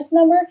enormous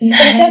number, but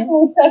it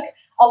definitely took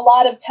a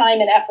lot of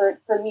time and effort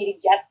for me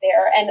to get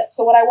there. And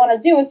so what I want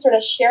to do is sort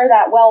of share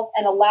that wealth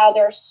and allow,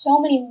 there are so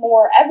many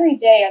more every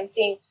day. I'm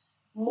seeing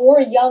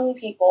more young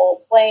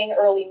people playing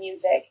early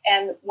music.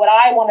 And what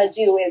I want to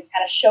do is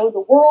kind of show the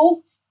world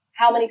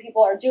how many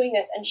people are doing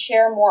this and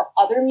share more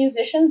other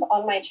musicians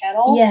on my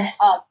channel. Yes.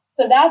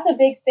 So that's a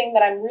big thing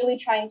that I'm really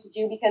trying to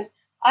do, because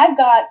I've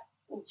got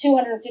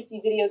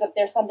 250 videos up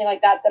there, something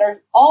like that, that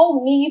are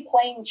all me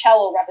playing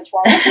cello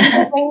repertoire, which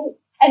is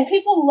and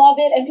people love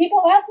it, and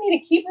people ask me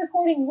to keep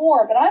recording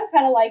more, but I'm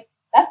kind of like,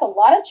 that's a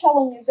lot of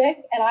cello music,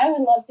 and I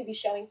would love to be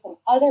showing some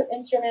other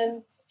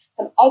instruments,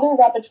 some other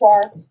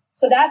repertoire.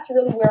 So that's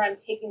really where I'm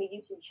taking the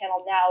YouTube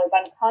channel now, is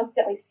I'm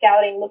constantly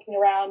scouting, looking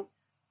around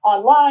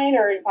online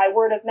or by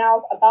word of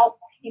mouth about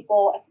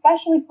people,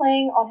 especially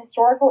playing on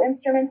historical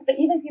instruments, but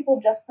even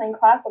people just playing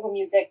classical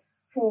music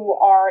who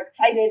are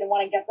excited and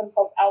want to get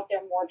themselves out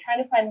there more.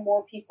 Trying to find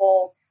more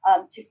people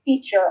to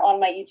feature on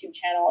my YouTube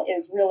channel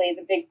is really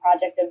the big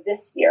project of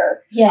this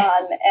year.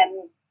 Yes.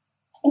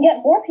 And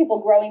get more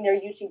people growing their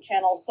YouTube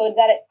channels so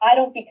that I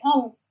don't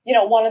become, you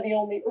know, one of the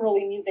only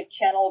early music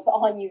channels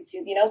on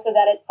YouTube, you know, so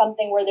that it's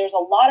something where there's a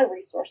lot of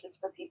resources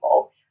for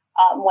people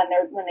when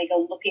they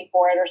go looking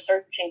for it or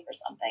searching for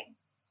something.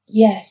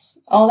 Yes.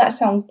 Oh, that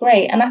sounds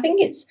great. And I think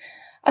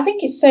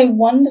it's so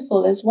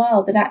wonderful as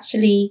well that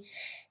actually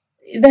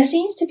there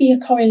seems to be a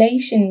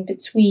correlation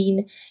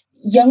between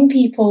young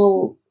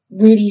people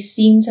really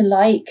seem to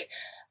like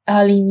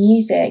early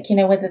music, you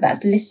know, whether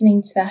that's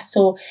listening to that,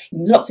 or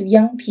lots of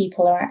young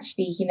people are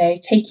actually, you know,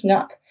 taking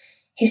up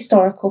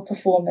historical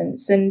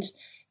performance. And,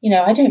 you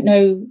know, I don't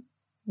know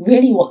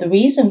really what the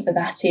reason for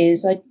that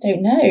is. I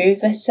don't know,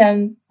 but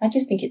I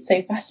just think it's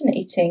so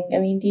fascinating. I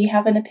mean, do you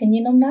have an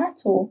opinion on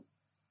that? Or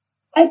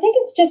I think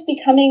it's just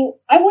becoming,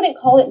 I wouldn't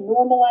call it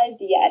normalized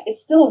yet.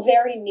 It's still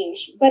very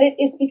niche, but it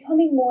is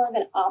becoming more of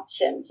an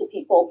option to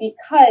people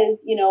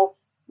because, you know,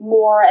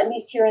 more, at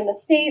least here in the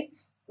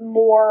States,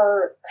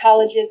 more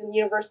colleges and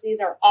universities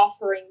are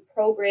offering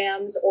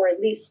programs or at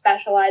least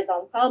specialized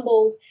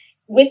ensembles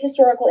with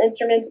historical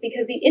instruments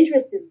because the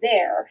interest is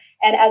there.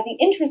 And as the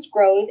interest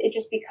grows, it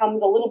just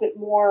becomes a little bit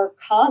more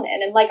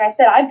common. And like I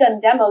said, I've done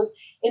demos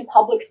in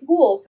public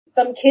schools.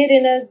 Some kid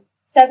in a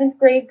 7th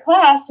grade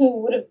class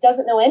who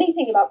doesn't know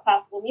anything about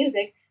classical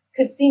music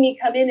could see me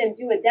come in and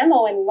do a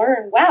demo and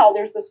learn, wow,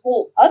 there's this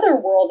whole other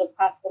world of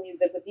classical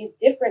music with these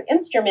different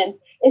instruments.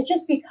 It's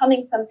just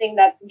becoming something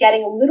that's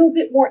getting a little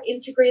bit more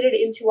integrated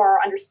into our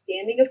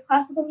understanding of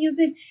classical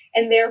music.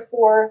 And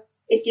therefore,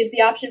 it gives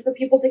the option for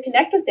people to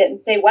connect with it and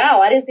say,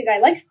 wow, I didn't think I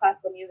liked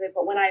classical music,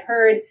 but when I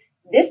heard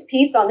this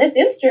piece on this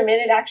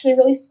instrument, it actually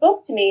really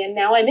spoke to me, and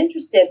now I'm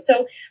interested. So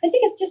I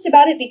think it's just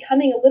about it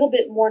becoming a little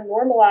bit more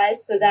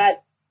normalized, so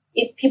that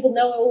if people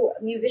know,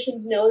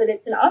 musicians know that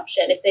it's an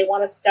option if they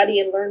want to study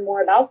and learn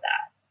more about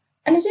that.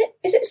 And is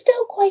it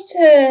still quite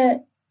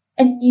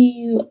a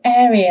new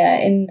area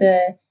in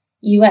the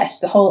US,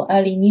 the whole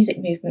early music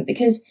movement?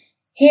 Because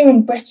here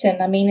in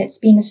Britain, I mean, it's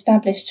been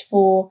established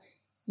for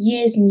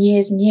years and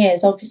years and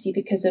years, obviously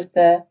because of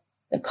the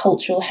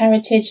cultural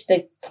heritage,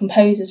 the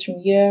composers from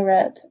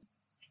Europe.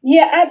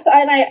 Yeah,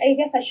 absolutely. And I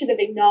guess I should have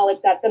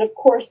acknowledged that of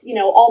course,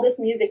 all this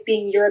music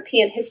being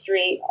European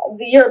history,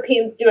 the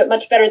Europeans do it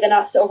much better than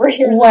us over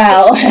here.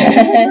 Well,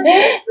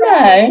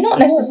 no, not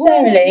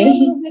necessarily. We're a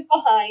little bit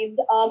behind.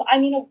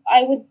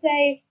 I would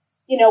say,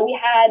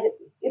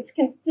 it's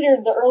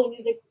considered the early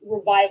music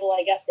revival,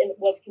 I guess, and it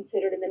was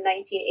considered in the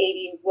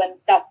 1980s when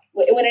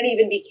it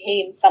even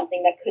became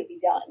something that could be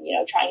done,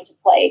 trying to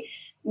play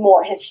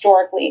more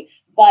historically.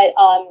 But,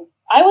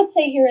 I would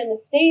say here in the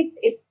States,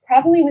 it's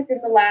probably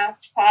within the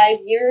last 5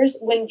 years.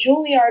 When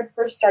Juilliard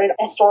first started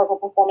a historical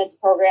performance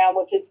program,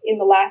 which is in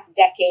the last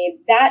decade,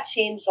 that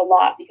changed a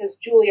lot because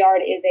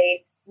Juilliard is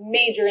a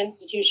major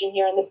institution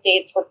here in the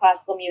States for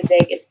classical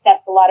music. It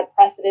sets a lot of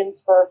precedents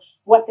for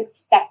what's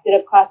expected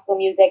of classical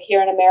music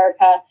here in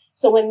America.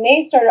 So when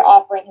they started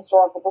offering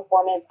historical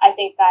performance, I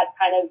think that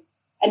kind of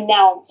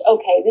announced,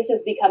 okay, this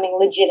is becoming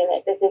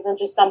legitimate. This isn't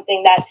just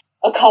something that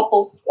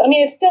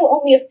it's still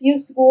only a few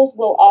schools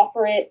will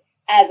offer it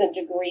as a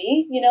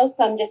degree,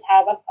 some just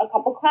have a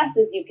couple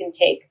classes you can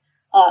take.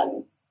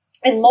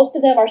 And most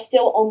of them are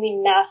still only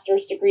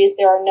master's degrees.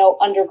 There are no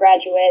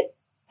undergraduate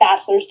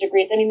bachelor's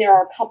degrees. I mean, there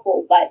are a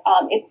couple, but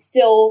it's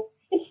still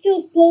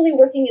slowly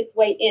working its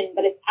way in,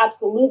 but it's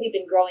absolutely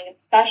been growing,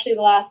 especially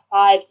the last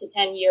 5 to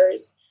 10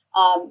 years.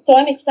 So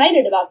I'm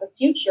excited about the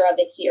future of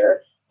it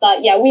here.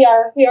 But yeah, we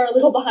are a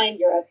little behind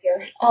Europe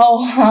here.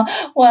 Oh,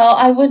 well,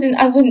 I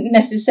wouldn't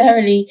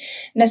necessarily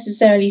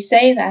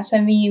say that.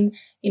 I mean,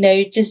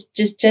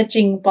 just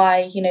judging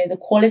by, the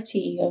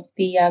quality of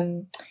the,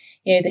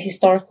 the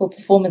historical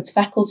performance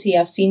faculty,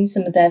 I've seen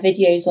some of their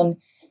videos on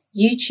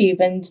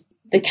YouTube, and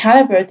the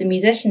caliber of the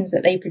musicians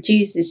that they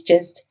produce is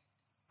just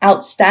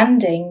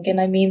outstanding. And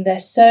I mean, they're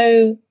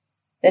so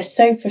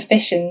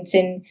proficient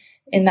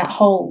in that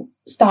whole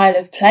style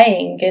of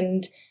playing.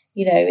 And,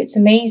 it's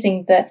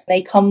amazing that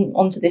they come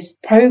onto this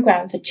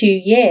program for 2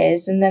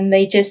 years and then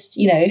they just,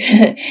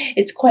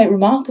 it's quite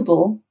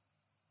remarkable.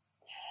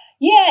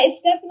 Yeah,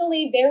 it's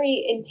definitely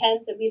very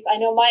intense. At least I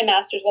know my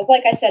master's was,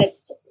 like I said,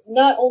 it's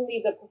not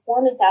only the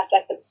performance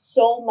aspect, but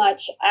so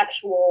much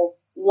actual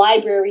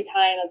library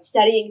time of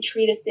studying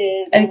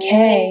treatises and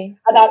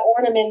about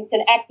ornaments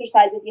and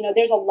exercises.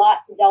 There's a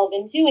lot to delve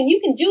into, and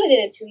you can do it in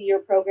a 2-year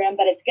program,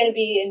 but it's going to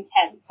be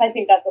intense. I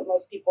think that's what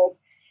most people's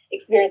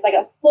experience, like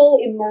a full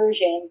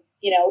immersion,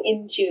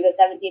 into the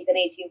 17th and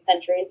 18th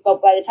centuries.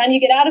 But by the time you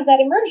get out of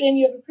that immersion,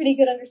 you have a pretty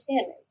good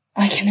understanding.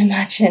 I can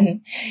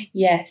imagine.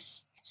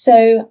 Yes.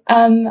 So,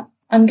 I'm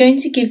going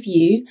to give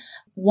you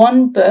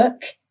one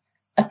book,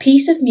 a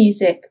piece of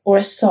music or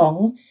a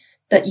song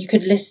that you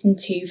could listen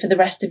to for the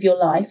rest of your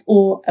life,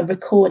 or a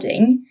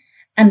recording,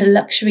 and a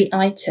luxury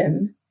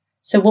item.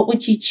 So what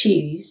would you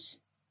choose?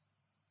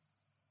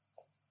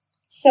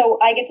 So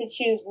I get to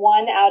choose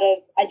one out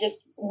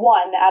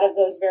of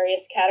those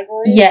various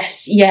categories?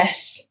 Yes.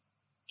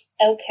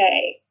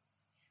 Okay.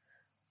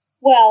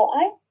 Well,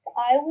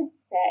 I would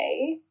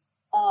say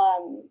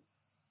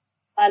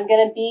I'm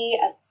going to be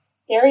a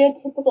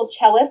stereotypical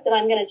cellist, and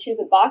I'm going to choose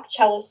a Bach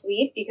cello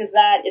suite because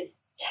that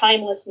is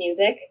timeless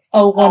music.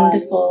 Oh,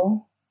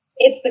 wonderful.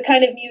 It's the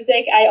kind of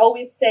music I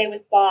always say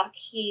with Bach,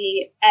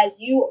 as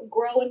you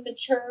grow and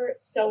mature,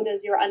 so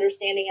does your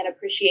understanding and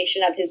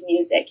appreciation of his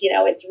music.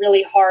 It's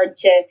really hard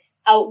to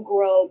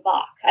outgrow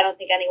Bach. I don't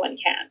think anyone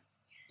can.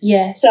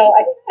 Yes. So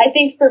I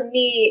think for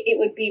me, it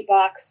would be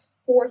Bach's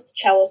 4th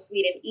cello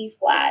suite in E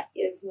flat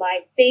is my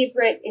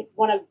favorite. It's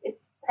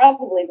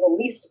probably the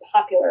least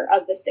popular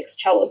of the 6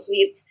 cello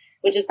suites,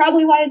 which is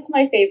probably why it's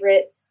my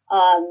favorite.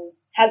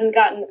 Hasn't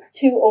gotten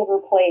too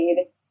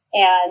overplayed.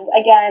 And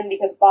again,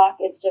 because Bach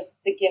is just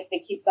the gift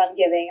that keeps on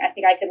giving, I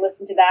think I could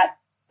listen to that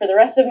for the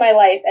rest of my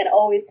life and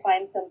always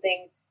find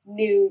something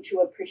new to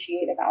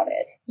appreciate about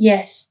it.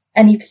 Yes.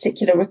 Any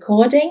particular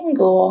recording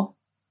or?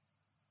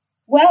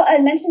 Well, I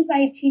mentioned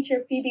my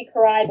teacher, Phoebe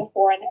Karai,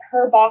 before, and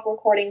her Bach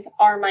recordings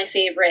are my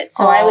favorite.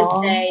 So Aww. I would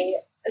say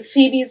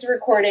Phoebe's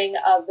recording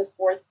of the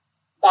 4th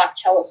Bach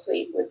cello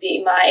suite would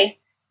be my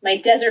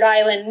desert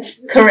island.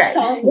 Correct.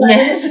 Song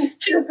Yes.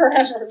 To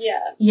forever.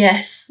 Yeah.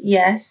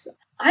 Yes.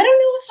 I don't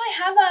know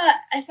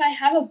if I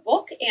have a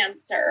book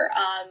answer.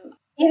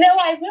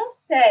 I will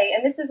say,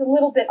 and this is a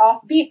little bit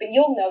offbeat, but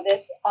you'll know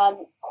this.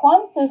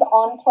 Quantz's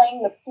On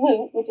Playing the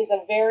Flute, which is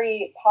a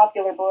very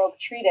popular Baroque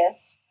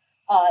treatise,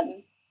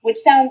 which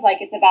sounds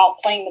like it's about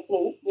playing the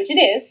flute, which it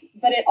is,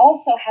 but it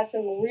also has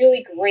some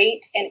really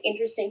great and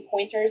interesting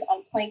pointers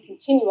on playing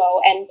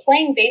continuo, and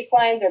playing bass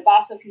lines or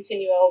basso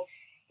continuo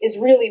is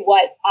really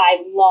what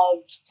I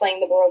loved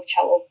playing the Baroque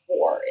cello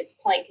for, is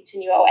playing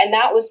continuo. And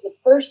that was the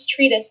first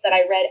treatise that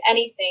I read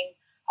anything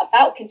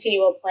about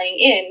continual playing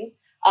in.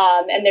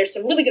 And there's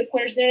some really good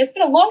pointers there. It's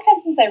been a long time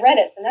since I read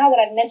it, so now that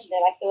I've mentioned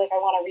it, I feel like I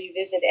want to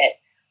revisit it.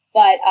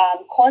 But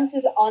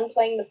Quantz's On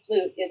Playing the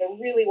Flute is a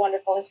really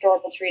wonderful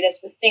historical treatise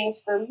with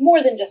things for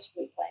more than just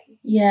flute playing.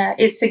 Yeah,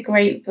 it's a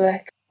great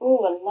book.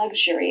 Ooh, a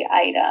luxury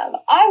item.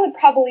 I would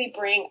probably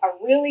bring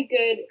a really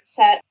good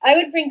set. I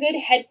would bring good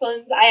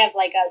headphones. I have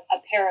like a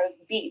pair of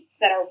Beats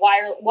that are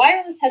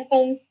wireless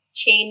headphones.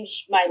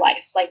 Change my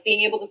life. Like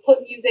being able to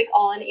put music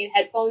on in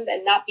headphones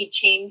and not be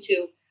chained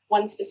to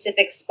one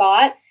specific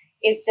spot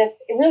is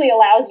just, it really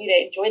allows you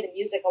to enjoy the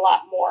music a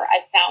lot more,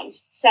 I've found.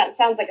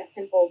 Sounds like a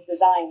simple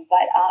design,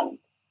 but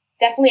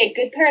definitely a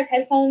good pair of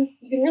headphones.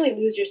 You can really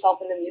lose yourself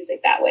in the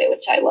music that way,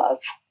 which I love.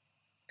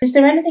 Is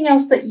there anything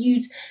else that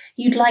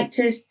you'd like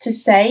to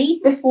say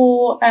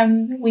before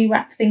we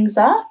wrap things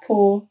up,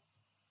 or?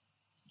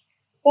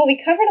 Well,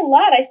 we covered a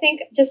lot. I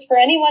think just for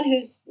anyone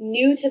who's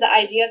new to the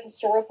idea of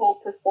historical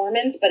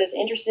performance but is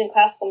interested in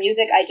classical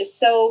music, I just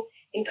so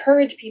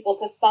encourage people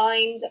to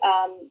find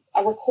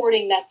a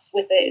recording that's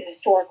with a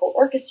historical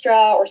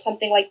orchestra or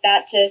something like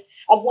that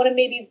of one of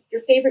maybe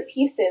your favorite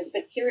pieces,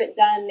 but hear it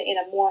done in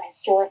a more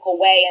historical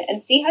way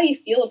and see how you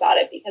feel about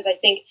it, because I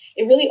think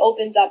it really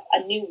opens up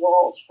a new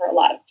world for a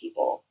lot of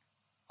people.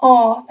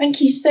 Oh, thank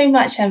you so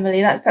much,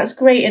 Emily. That's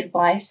great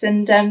advice,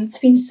 and it's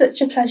been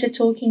such a pleasure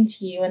talking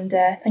to you. And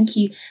thank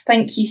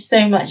you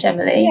so much,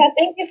 Emily. Yeah,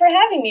 thank you for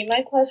having me.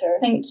 My pleasure.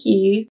 Thank you.